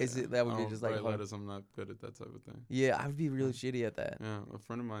don't? Yeah. Is it that would be just like write letters? I'm not good at that type of thing. Yeah, I would be really shitty at that. Yeah, a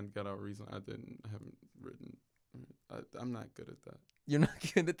friend of mine got out recently. I haven't written. I'm not good at that. You're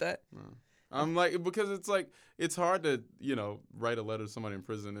not good at that? No. I'm like, because it's like, it's hard to, write a letter to somebody in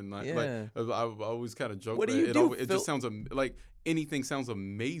prison and not, like, I always kind of joke. What do you do? It just sounds like anything sounds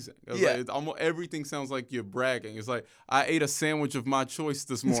amazing. Yeah. Like, almost everything sounds like you're bragging. It's like, I ate a sandwich of my choice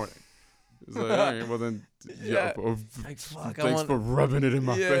this morning. It's like, all right, well then, thanks for rubbing it in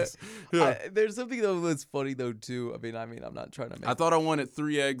my face. Yeah. There's something though that's funny though too. I mean, I'm not trying to make. I thought I wanted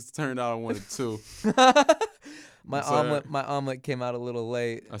 3 eggs. Turned out I wanted 2. My omelet came out a little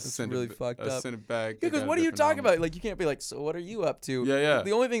late. It's really fucked up. I sent it back. Because what are you talking about? Like, you can't be like, so what are you up to? Yeah.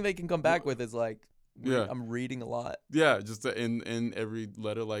 The only thing they can come back with is like, I'm reading a lot. Yeah, just in every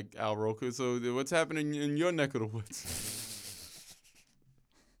letter, like Al Roker. So what's happening in your neck of the woods?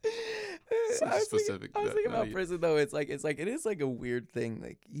 I was thinking about prison though. It is like a weird thing.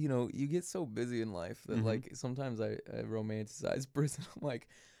 Like, you get so busy in life that like sometimes I romanticize prison. I'm like,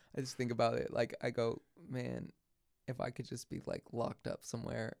 I just think about it. Like, I go, man, if I could just be like locked up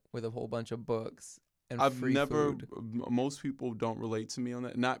somewhere with a whole bunch of books and free food. Most people don't relate to me on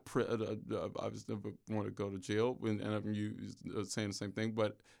that. I just never want to go to jail. And you saying the same thing,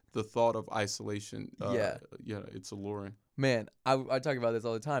 but the thought of isolation, it's alluring. Man, I talk about this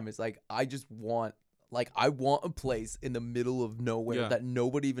all the time. It's like, I want a place in the middle of nowhere that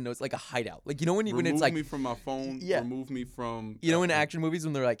nobody even knows, like a hideout. Like, when it's like, remove me from my phone. Yeah. Remove me from. In action movies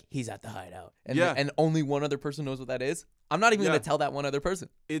when they're like, he's at the hideout, and only one other person knows what that is. I'm not even gonna tell that one other person.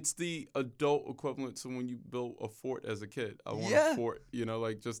 It's the adult equivalent to when you built a fort as a kid. I want a fort.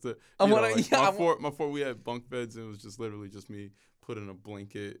 Like just the. My fort. We had bunk beds, and it was just literally just me putting a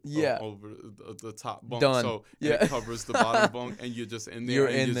blanket over the top bunk. Done. So it covers the bottom bunk, and you're just in there. You're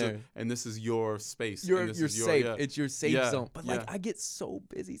in there. And this is your space. You're safe. It's your safe zone. But like, I get so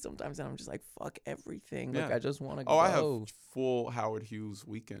busy sometimes, and I'm just like, fuck everything. Like, I just want to go. I have full Howard Hughes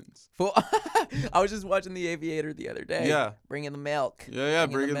weekends. I was just watching The Aviator the other day. Yeah. Bringing the milk. Yeah,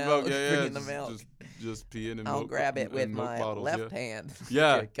 bringing the milk. Bringing the milk. Just peeing in milk. I'll grab it with my left hand.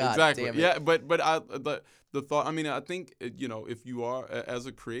 Yeah, God exactly. Damn it. Yeah, but the thought. I mean, I think if you are as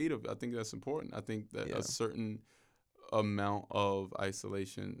a creative, I think that's important. I think that a certain amount of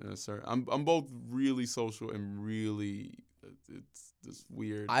isolation and I'm both really social and really it's this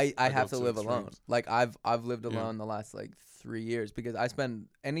weird. I have to live alone. Like, I've lived alone the last like 3 years because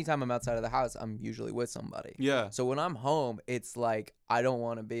anytime I'm outside of the house, I'm usually with somebody. Yeah. So when I'm home, it's like, I don't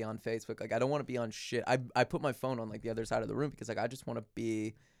want to be on Facebook. Like, I don't want to be on shit. I put my phone on like the other side of the room because like, I just want to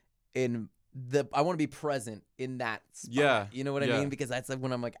be I want to be present in that spot. Yeah. You know what I mean? Because that's like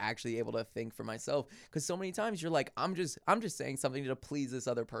when I'm like actually able to think for myself. Because so many times you're like, I'm just saying something to please this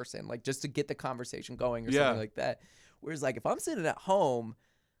other person, like just to get the conversation going or something like that. Whereas like, if I'm sitting at home,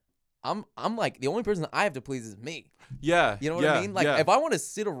 I'm like, the only person that I have to please is me. Yeah. You know what I mean? Like, if I want to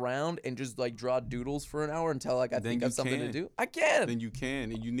sit around and just like draw doodles for an hour until like I think of something to do, I can. Then you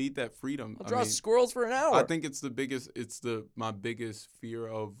can, and you need that freedom. I'll draw squirrels for an hour. I think it's my biggest fear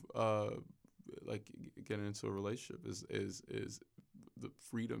of like getting into a relationship is the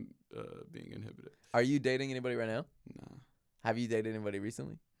freedom being inhibited. Are you dating anybody right now? No. Have you dated anybody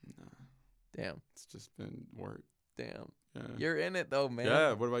recently? No. Damn. It's just been work. Damn. Yeah. You're in it though, man.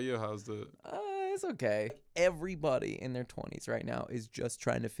 Yeah. What about you? How's the? It's okay. Everybody in their 20s right now is just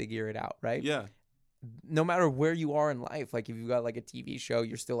trying to figure it out, right? Yeah. No matter where you are in life, like if you've got like a TV show,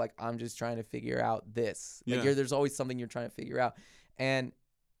 you're still like, I'm just trying to figure out this. Like there's always something you're trying to figure out. And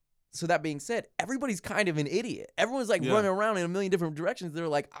so that being said, everybody's kind of an idiot. Everyone's like running around in a million different directions. They're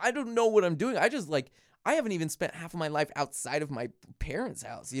like, I don't know what I'm doing. I haven't even spent half of my life outside of my parents'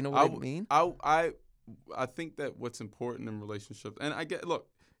 house. You know what I mean? I think that what's important in relationships, and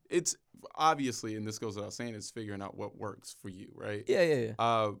it's obviously, and this goes without saying, it's figuring out what works for you, right? Yeah.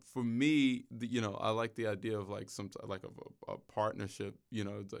 For me, I like the idea of like a partnership.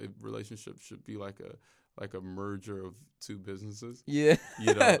 A relationship should be like like a merger of two businesses. Yeah.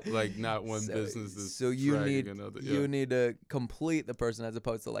 You know, like not one business is so you dragging need another. you need to complete the person as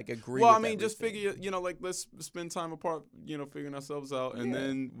opposed to like agree. Well, with I mean, just everything. figure, you know, like let's spend time apart, you know, figuring ourselves out, and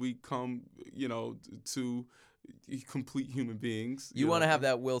then we come, you know, to complete human beings. You want to have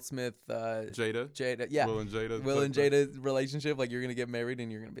that Will Smith, Jada, yeah, Will and Jada, Jada relationship. Like you're gonna get married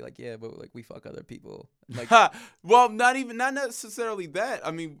and you're gonna be like, yeah, but like we fuck other people. Like, well, not necessarily that.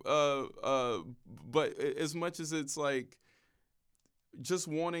 I mean, but as much as it's like just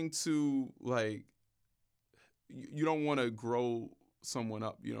wanting to like, you don't want to grow someone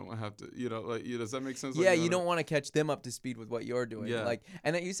up. You don't have to, you know, like, does that make sense? Like, yeah, you don't want to catch them up to speed with what you're doing. Yeah. Like,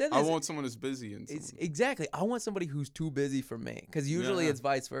 and that you said this, I want someone that's busy and exactly. I want somebody who's too busy for me, because usually it's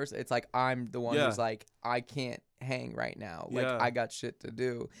vice versa. It's like I'm the one who's like, I can't hang right now. Like I got shit to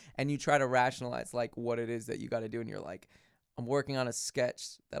do, and you try to rationalize like what it is that you got to do, and you're like, I'm working on a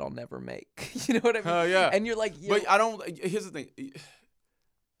sketch that I'll never make. You know what I mean? Yeah. And you're like, but I don't. Here's the thing.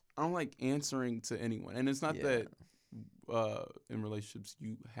 I don't like answering to anyone, and it's not that. In relationships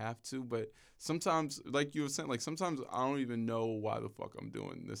you have to, but sometimes, like you were saying, like sometimes I don't even know why the fuck I'm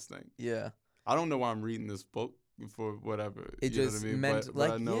doing this thing. Yeah, I don't know why I'm reading this book for whatever. It you just know what I mean? meant but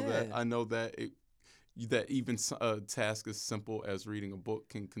like I know that that even a task as simple as reading a book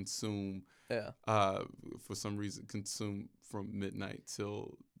can consume. For some reason, consume from midnight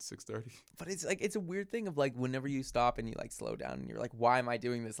till 6:30. But it's like it's a weird thing of like whenever you stop and you like slow down and you're like, why am I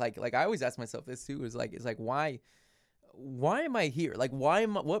doing this? Like I always ask myself this too. It's like why am I here? Like,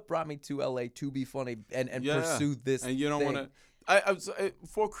 what brought me to LA to be funny and pursue this? And you don't want to. I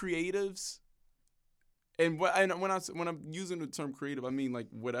for creatives. And when I'm using the term creative, I mean like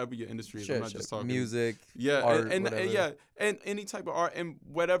whatever your industry is. I'm not just talking music, art, and whatever. and any type of art, and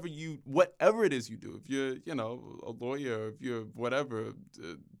whatever it is you do. If you're, you know, a lawyer, if you're whatever,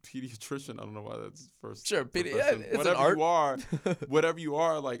 pediatrician. I don't know why that's first. Sure, it's whatever an art. you are, whatever you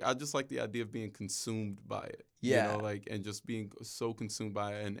are. Like I just like the idea of being consumed by it. Yeah. You know, like, and just being so consumed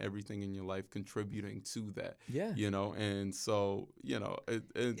by it and everything in your life contributing to that. Yeah. You know, and so, you know,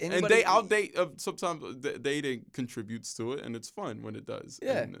 sometimes dating contributes to it, and it's fun when it does.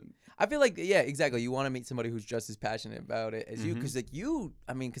 Yeah. And I feel like, yeah, exactly. You want to meet somebody who's just as passionate about it as you, because like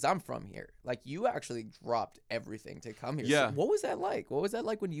because I'm from here. Like you actually dropped everything to come here. Yeah. So what was that like? What was that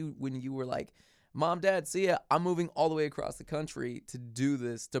like when you were like, Mom, Dad, see ya, I'm moving all the way across the country to do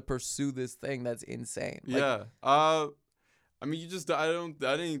this, to pursue this thing that's insane. Like, yeah. I mean,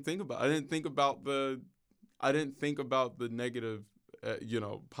 I didn't think about the negative, you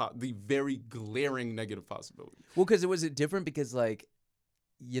know, the very glaring negative possibility. Well, because was it different because like,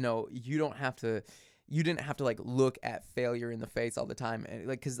 you know, you didn't have to like look at failure in the face all the time. And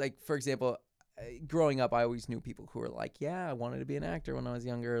like, cause like, for example, growing up, I always knew people who were like, yeah, I wanted to be an actor when I was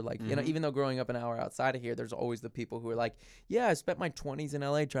younger. Like, you know, even though growing up an hour outside of here, there's always the people who are like, yeah, I spent my 20s in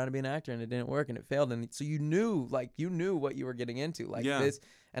LA trying to be an actor and it didn't work and it failed. And so you knew what you were getting into, like this.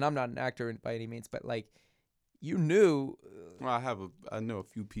 And I'm not an actor by any means, but like, you knew. Well, I know a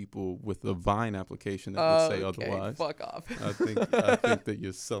few people with a Vine application that would say otherwise. Fuck off. I think that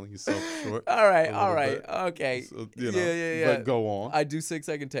you're selling yourself short. All right. Okay. So, you know, yeah. But go on. I do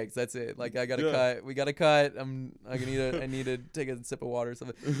 6-second takes. That's it. Like I gotta cut. We gotta cut. I need to take a sip of water or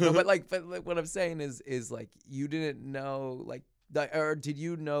something. No, but what I'm saying is like you didn't know or did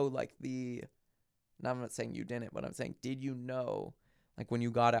you know like the? No, I'm not saying you didn't, but I'm saying did you know like when you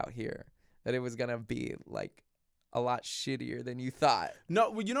got out here that it was gonna be like a lot shittier than you thought?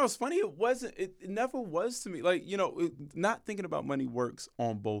 No, well, you know, it's funny. It never was to me. Like, you know, not thinking about money works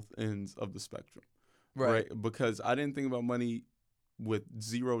on both ends of the spectrum. Right. Because I didn't think about money with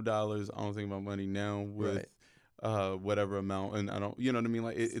 $0. I don't think about money now with whatever amount. And I don't, you know what I mean?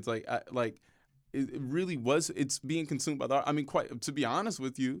 Like, it's like, it really was, it's being consumed by the art. I mean, to be honest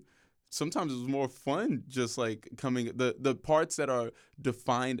with you, sometimes it was more fun just like the parts that are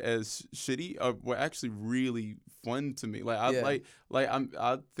defined as shitty were actually really fun to me. Like I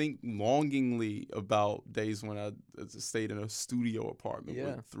think longingly about days when I stayed in a studio apartment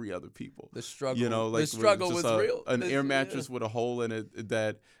with 3 other people. The struggle, you know, like the struggle was real. An air mattress with a hole in it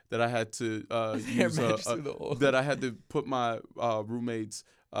that I had to use that I had to put my roommate's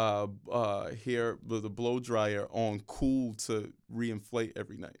hair with a blow dryer on cool to reinflate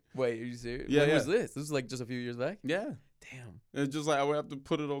every night. Wait, are you serious? Yeah, when was this? This was like just a few years back? Yeah. Damn. And just like I would have to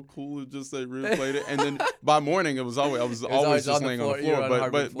put it on cool and just like reinflate it, and then by morning I was always just laying on the floor.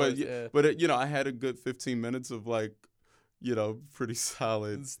 But you know, I had a good 15 minutes of like, pretty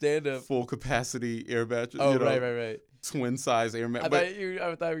solid stand up, full capacity air mattress. Oh, right. Twin size air mattress.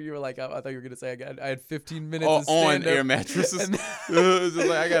 I thought you were like, I thought you were gonna say I had 15 minutes of on air mattresses. It was just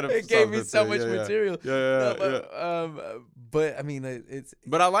like I gotta. It gave me so much material. Yeah. But I mean, it's.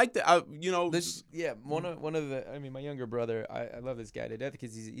 But I like that. One of the. I mean, my younger brother. I love this guy to death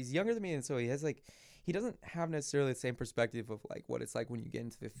because he's younger than me, and so he has like. He doesn't have necessarily the same perspective of like what it's like when you get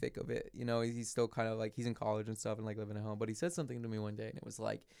into the thick of it. He's still kind of like he's in college and stuff and like living at home. But he said something to me one day, and it was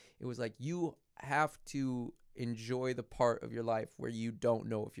like you have to enjoy the part of your life where you don't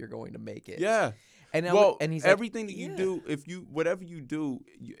know if you're going to make it. Yeah. And he's everything that you do, whatever you do,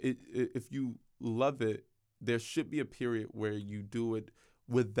 if you love it, there should be a period where you do it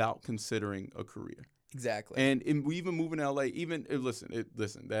without considering a career. Exactly. And even moving to LA,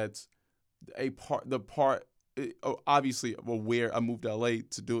 listen, that's obviously aware I moved to LA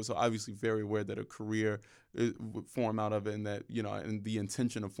to do it, so obviously very aware that a career would form out of it, and that and the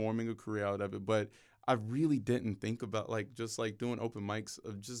intention of forming a career out of it. But I really didn't think about just doing open mics.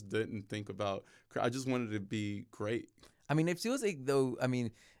 I just didn't think about. I just wanted it to be great. I mean, it feels like though. I mean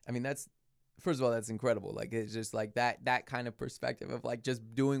that's. First of all, that's incredible. Like it's just like that kind of perspective of like just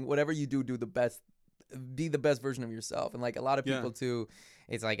doing whatever you do the best. Be the best version of yourself. And like a lot of people too,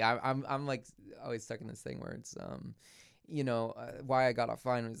 it's like I'm like always stuck in this thing where it's why I got off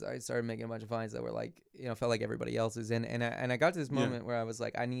Vine was I started making a bunch of Vines that were like felt like everybody else's, and I got to this moment where I was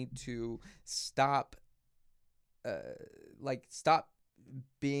like, I need to stop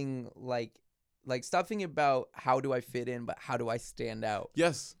being like stop thinking about how do I fit in, but how do I stand out?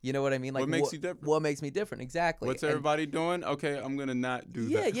 Yes. You know what I mean? Like what makes you different? What makes me different? Exactly. What's everybody doing? Okay, I'm gonna not do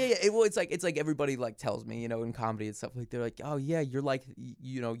that. Yeah. It's like everybody like tells me, in comedy and stuff, like they're like, oh yeah, you're like,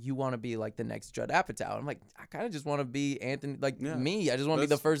 you want to be like the next Judd Apatow. I'm like, I kind of just want to be Anthony, me. I just want to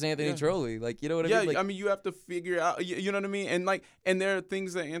be the first Anthony Trolley. Like, you know what I mean? Yeah, I mean, you have to figure out, you know what I mean? And there are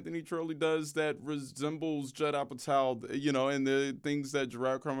things that Anthony Trolley does that resembles Judd Apatow, and there are things that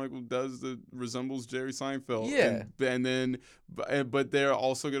Gerard Carmichael does that resembles Jerry Seinfeld. Yeah. But there are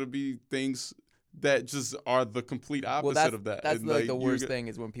also going to be things that just are the complete opposite of that. That's like the worst thing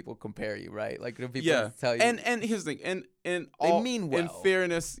is when people compare you, right? Like when people tell you. And here's the thing. And they mean well. In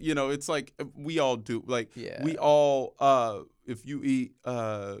fairness, it's like we all do. Like we all, if you eat,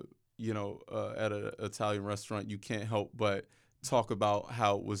 at an Italian restaurant, you can't help but talk about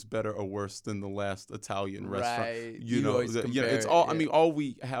how it was better or worse than the last Italian restaurant. Right. It's all. I mean, all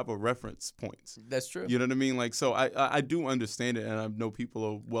we have are reference points. That's true. You know what I mean? Like, so I do understand it, and I know people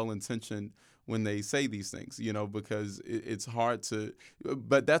are well intentioned when they say these things. Because it's hard to.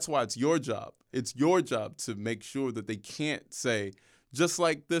 But that's why it's your job. It's your job to make sure that they can't say, just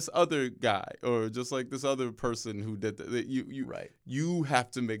like this other guy or just like this other person who did that. You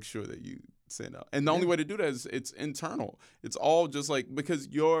have to make sure that you stand out. And the only way to do that is it's internal. It's all just like, because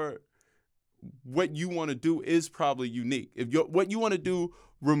what you want to do is probably unique. If what you want to do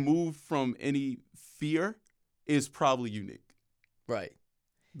removed from any fear is probably unique. Right.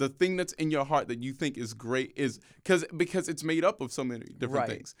 The thing that's in your heart that you think is great is because it's made up of so many different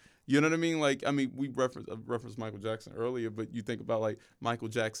things. You know what I mean? Like, I mean, we referenced Michael Jackson earlier, but you think about like Michael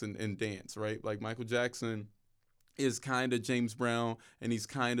Jackson and dance, right? Like Michael Jackson is kind of James Brown, and he's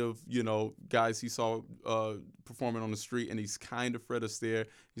kind of, guys he saw performing on the street, and he's kind of Fred Astaire.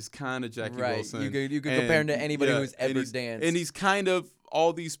 He's kind of Jackie Wilson. You could compare him to anybody who's ever danced. And he's kind of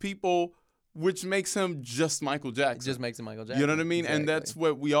all these people, which makes him just Michael Jackson. It just makes him Michael Jackson. You know what I mean? Exactly. And that's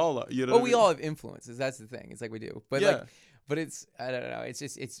what we all are. We all have influences. That's the thing. It's like we do. But but it's, I don't know. It's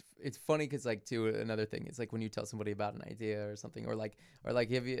just, it's funny because like too, another thing is like when you tell somebody about an idea or something, or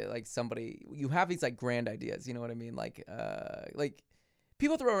if you like somebody, you have these like grand ideas, you know what I mean? Like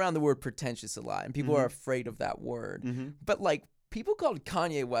people throw around the word pretentious a lot, and people are afraid of that word. But like people called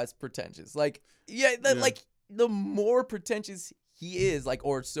Kanye West pretentious. Like, like the more pretentious he is, like,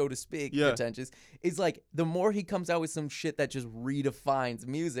 or so to speak, pretentious, is like the more he comes out with some shit that just redefines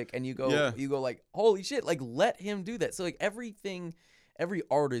music, and you go like, holy shit, like let him do that. So like every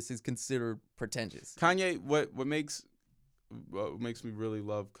artist is considered pretentious. Kanye, what makes me really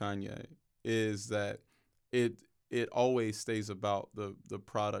love Kanye is that it always stays about the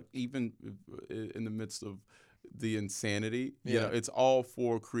product, even in the midst of the insanity. You know, it's all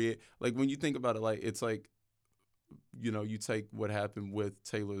for like when you think about it, like it's like, you take what happened with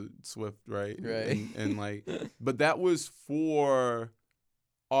Taylor Swift, right? Right. And like, but that was for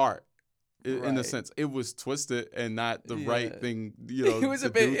art, in a sense. It was twisted and not the right thing, it was to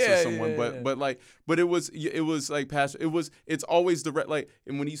do to someone. But it was like passion. It's always the like,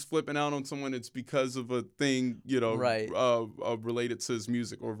 and when he's flipping out on someone, it's because of a thing, related to his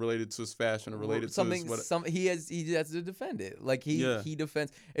music or related to his fashion or related to his he has to defend it. Like he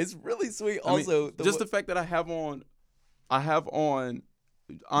defends. It's really sweet. Also, the fact that I have on,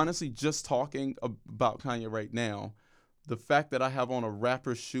 honestly, just talking about Kanye right now. The fact that I have on a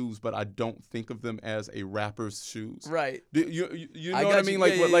rapper's shoes, but I don't think of them as a rapper's shoes. Right. You know what I mean?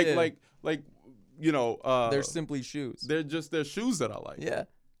 Like they're simply shoes. They're shoes that I like. Yeah.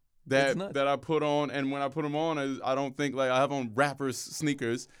 That I put on, and when I put them on, I don't think like I have on rappers'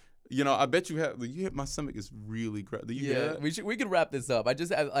 sneakers. I bet you have. My stomach is really great. We could wrap this up.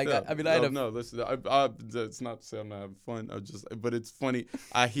 Listen. It's not to say I'm not having fun. But it's funny.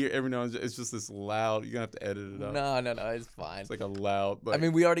 I hear every now and then it's just this loud. You're gonna have to edit it out. No, it's fine. It's like a loud.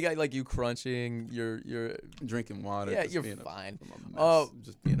 We already got like you crunching. You're drinking water. Yeah, you're fine.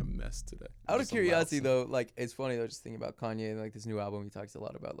 Just being a mess today. Out of curiosity, though, like it's funny though, just thinking about Kanye and like this new album. He talks a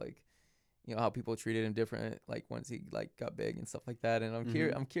lot about like, how people treated him different, like once he like got big and stuff like that. And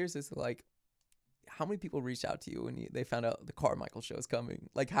I'm curious as to like how many people reached out to you when they found out the Carmichael show is coming.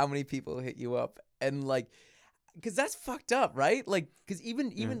 Like how many people hit you up and like, because that's fucked up, right? Like, because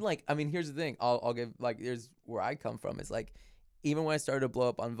even like, I mean, here's the thing. I'll give like, here's where I come from. Is like, even when I started to blow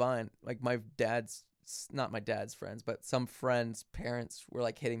up on Vine, like not my dad's friends, but some friends' parents were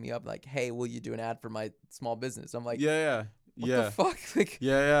like hitting me up like, hey, will you do an ad for my small business? I'm like, yeah. What the fuck? Like,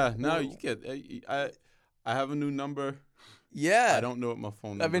 No, you get. I have a new number. Yeah. I don't know what my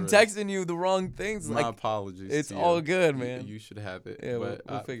phone number I've been texting you the wrong things. My apologies. It's all good, man. You should have it. Yeah, we'll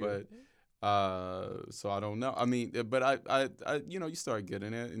figure it. So I don't know. I mean, but I you start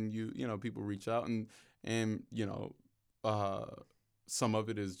getting it, and people reach out, and some of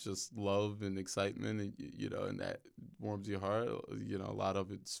it is just love and excitement, and and that warms your heart. A lot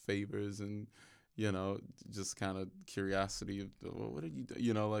of it's favors and. Just kind of curiosity of what did you do?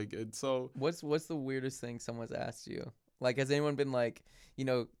 And so. What's the weirdest thing someone's asked you? Like, has anyone been like,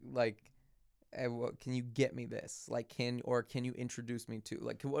 like, hey, can you get me this? Like, can you introduce me to?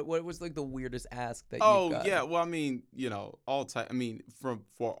 Like, what was like the weirdest ask that you got? Oh yeah, well, I mean, all time. I mean, for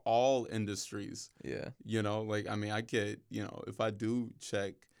all industries. Yeah. Like, I mean, I get, if I do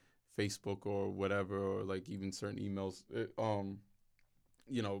check Facebook or whatever, or like even certain emails,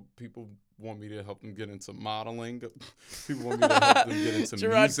 people want me to help them get into modeling. People want me to help them get into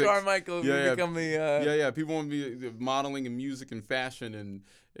Gerard music. Carmichael become the People want me to modeling and music and fashion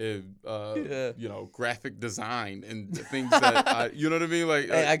and graphic design and things that you know what I mean. Like,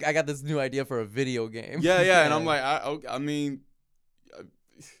 hey, I got this new idea for a video game. Yeah, and I'm like, I mean.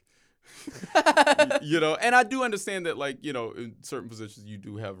 And I do understand that, like, in certain positions you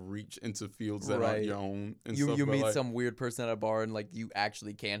do have reach into fields that aren't your own. And you meet like, some weird person at a bar and like you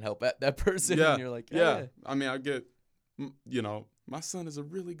actually can help that person. Yeah, and you're like, yeah. I mean, I get, my son is a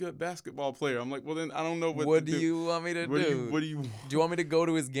really good basketball player. I'm like, well, then I don't know what do you want me to do? What do you? Do you want me to go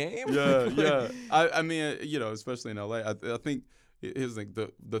to his game? Yeah. I mean, especially in LA, I think here's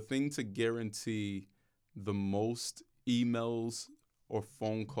the thing to guarantee the most emails or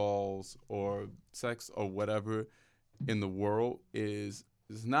phone calls or text or whatever in the world is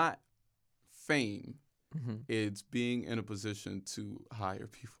not fame. Mm-hmm. It's being in a position to hire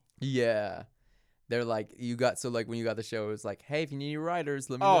people. Yeah. They're like, when you got the show, it was like, hey, if you need your writers,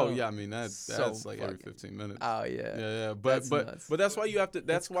 let me know. Oh, yeah. I mean, that's like every 15 minutes. Oh, yeah. Yeah. But that's why you have to,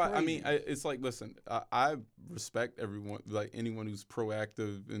 that's why, crazy. I mean, it's like, listen, I respect everyone, like anyone who's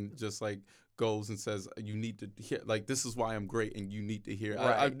proactive and just like, goes and says you need to hear, like, this is why I'm great and you need to hear.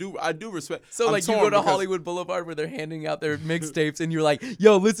 Right. I do respect. So I'm like you go to Hollywood Boulevard where they're handing out their mixtapes and you're like,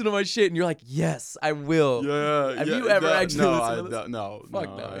 yo, listen to my shit, and you're like, yes, I will. Yeah. Have you ever actually listened to this? No,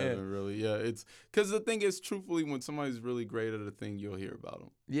 I haven't really. Yeah, it's because the thing is, truthfully, when somebody's really great at a thing, you'll hear about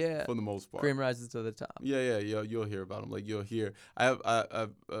them. Yeah, for the most part. Cream rises to the top. Yeah, you'll hear about them. Like, you'll hear. I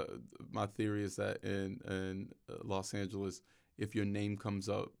my theory is that in Los Angeles, if your name comes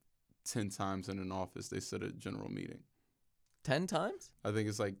up 10 times in an office, they set a general meeting. 10 times? I think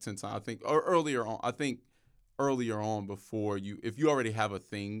it's like 10 times. I think, or earlier on. I think earlier on, before if you already have a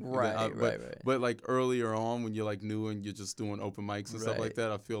thing. Right. But like earlier on, when you're like new and you're just doing open mics and stuff like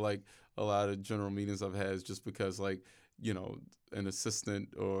that, I feel like a lot of general meetings I've had is just because, like, an assistant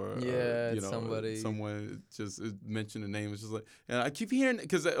or someone just mentioned the name. It's just like, and I keep hearing,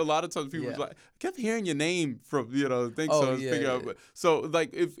 because a lot of times people are like, I kept hearing your name from things. So I was figuring out. So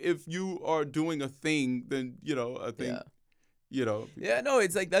like, if you are doing a thing, then I think you know. Yeah, no,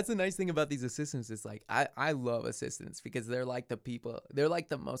 it's like that's the nice thing about these assistants. It's like I love assistants because they're like the people. They're like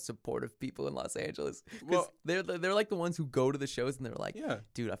the most supportive people in Los Angeles. Well, they're like the ones who go to the shows and they're like, yeah,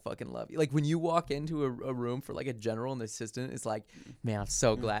 dude, I fucking love you. Like when you walk into a room for like a general and the assistant, it's like, man, I'm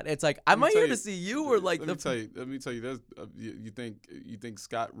so glad. It's like I'm not here to see you or like. Let me tell you. There's you think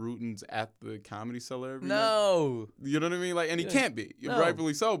Scott Rudin's at the Comedy Cellar every night? You know what I mean? Like, and he can't be,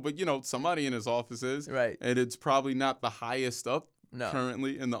 rightfully so. But you know, somebody in his office is, right, and it's probably not the highest up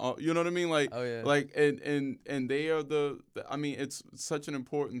currently in the, you know what I mean? Like, like, and they are I mean, it's such an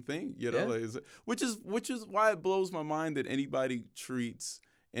important thing, you know, like, which is why it blows my mind that anybody treats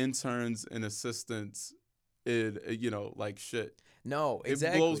interns and assistants, you know, like shit. No,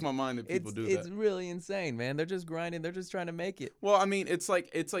 exactly. It blows my mind that people do that. It's really insane, man. They're just grinding. They're just trying to make it. Well, I mean, it's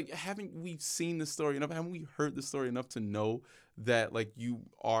like haven't we seen the story enough? Haven't we heard the story enough to know that like you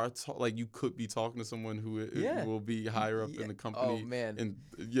are like you could be talking to someone who will be higher up in the company? Oh man! And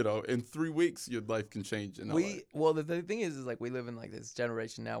you know, in 3 weeks, your life can change. Well, the thing is like we live in like this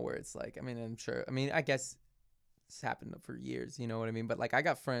generation now where it's like, I mean, I guess. It's happened for years, you know what I mean? But like I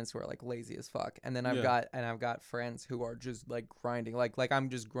got friends who are like lazy as fuck, and then I've got friends who are just like grinding, like I'm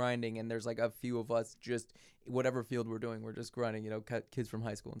just grinding, and there's like a few of us just whatever field we're doing, we're just grinding, you know, kids from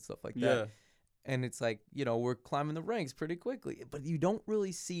high school and stuff like that. Yeah. And it's like, you know, we're climbing the ranks pretty quickly, but you don't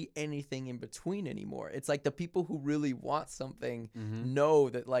really see anything in between anymore. It's like the people who really want something know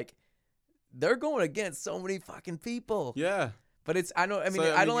that like they're going against so many fucking people. Yeah. But I don't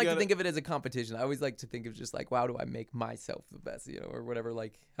like to think of it as a competition. I always like to think of just like, wow, do I make myself the best, you know, or whatever.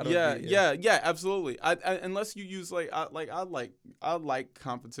 Like, how do yeah, absolutely. I unless you use I like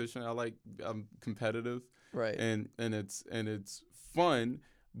competition. I like competitive, right? And it's fun,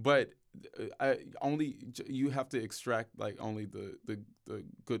 but you have to extract like only the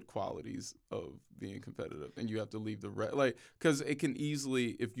good qualities of being competitive, and you have to leave the rest, like, because it can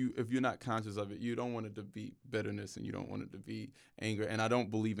easily, if you're not conscious of it, you don't want it to be bitterness and you don't want it to be anger. And I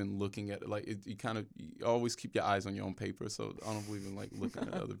don't believe in looking at it like you always keep your eyes on your own paper. So I don't believe in like looking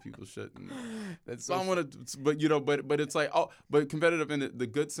at other people's shit. And that's so I want to, but you know, but it's like, but competitive in the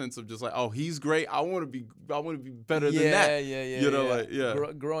good sense of just like, he's great. I want to be better than that. Yeah. You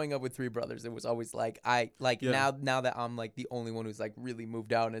know, growing up with three brothers, it was always like now that I'm like the only one who's like really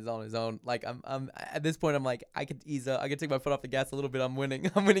moved out and is on his own. Like I'm at this point, I'm like I could take my foot off the gas a little bit. I'm winning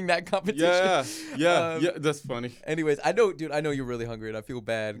that competition. Yeah. That's funny. Anyways, I know you're really hungry and I feel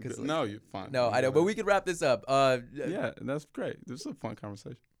bad because no, you're fine. No, I know, but we could wrap this up. Yeah, that's great. This is a fun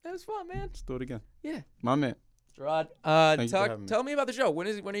conversation. That was fun, man. Let's do it again. Yeah, my man. Gerard, tell me about the show. When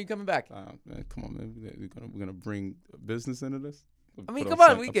are you coming back? Man, come on, man. We're gonna bring business into this. I mean, come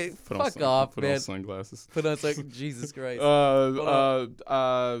on, we can fuck off, man. Put on sunglasses. Put on Jesus Christ.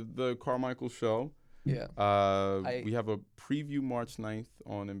 The Carmichael Show. Yeah. We have a preview March 9th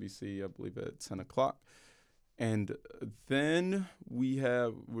on NBC, I believe at 10 o'clock. And then we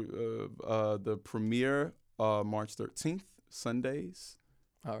have the premiere March 13th, Sundays.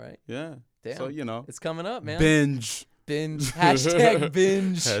 All right. Yeah. Damn. So, you know. It's coming up, man. Binge. Hashtag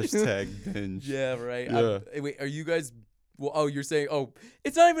binge. Hashtag binge. Yeah, right. Yeah. Wait, are you guys... Well, you're saying,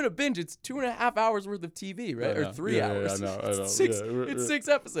 it's not even a binge. It's 2.5 hours worth of TV, right? Or 3 hours. I know. It's 6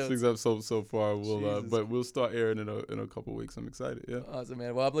 episodes. 6 episodes so far. But we'll start airing in a couple weeks. I'm excited. Yeah. Awesome,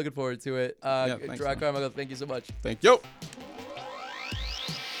 man. Well, I'm looking forward to it. Gerard Carmichael, thank you so much. Thank you.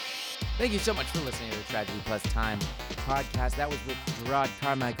 Thank you so much for listening to the Tragedy Plus Time podcast. That was with Gerard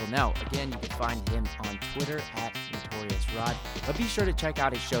Carmichael. Now, again, you can find him on Twitter at NotoriousSRod. But be sure to check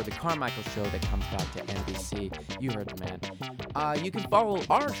out his show, The Carmichael Show, that comes back to NBC. You heard the man. You can follow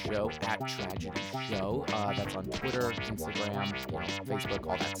our show at Tragedy Show. That's on Twitter, Instagram, Facebook,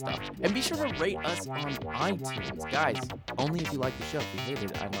 all that stuff. And be sure to rate us on iTunes. Guys, only if you like the show. If you hate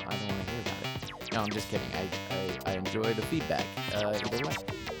it, I don't want to hear about it. No, I'm just kidding. I enjoy the feedback either way.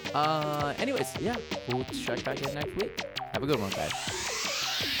 Anyways, yeah, we'll check back in next week. Have a good one, guys.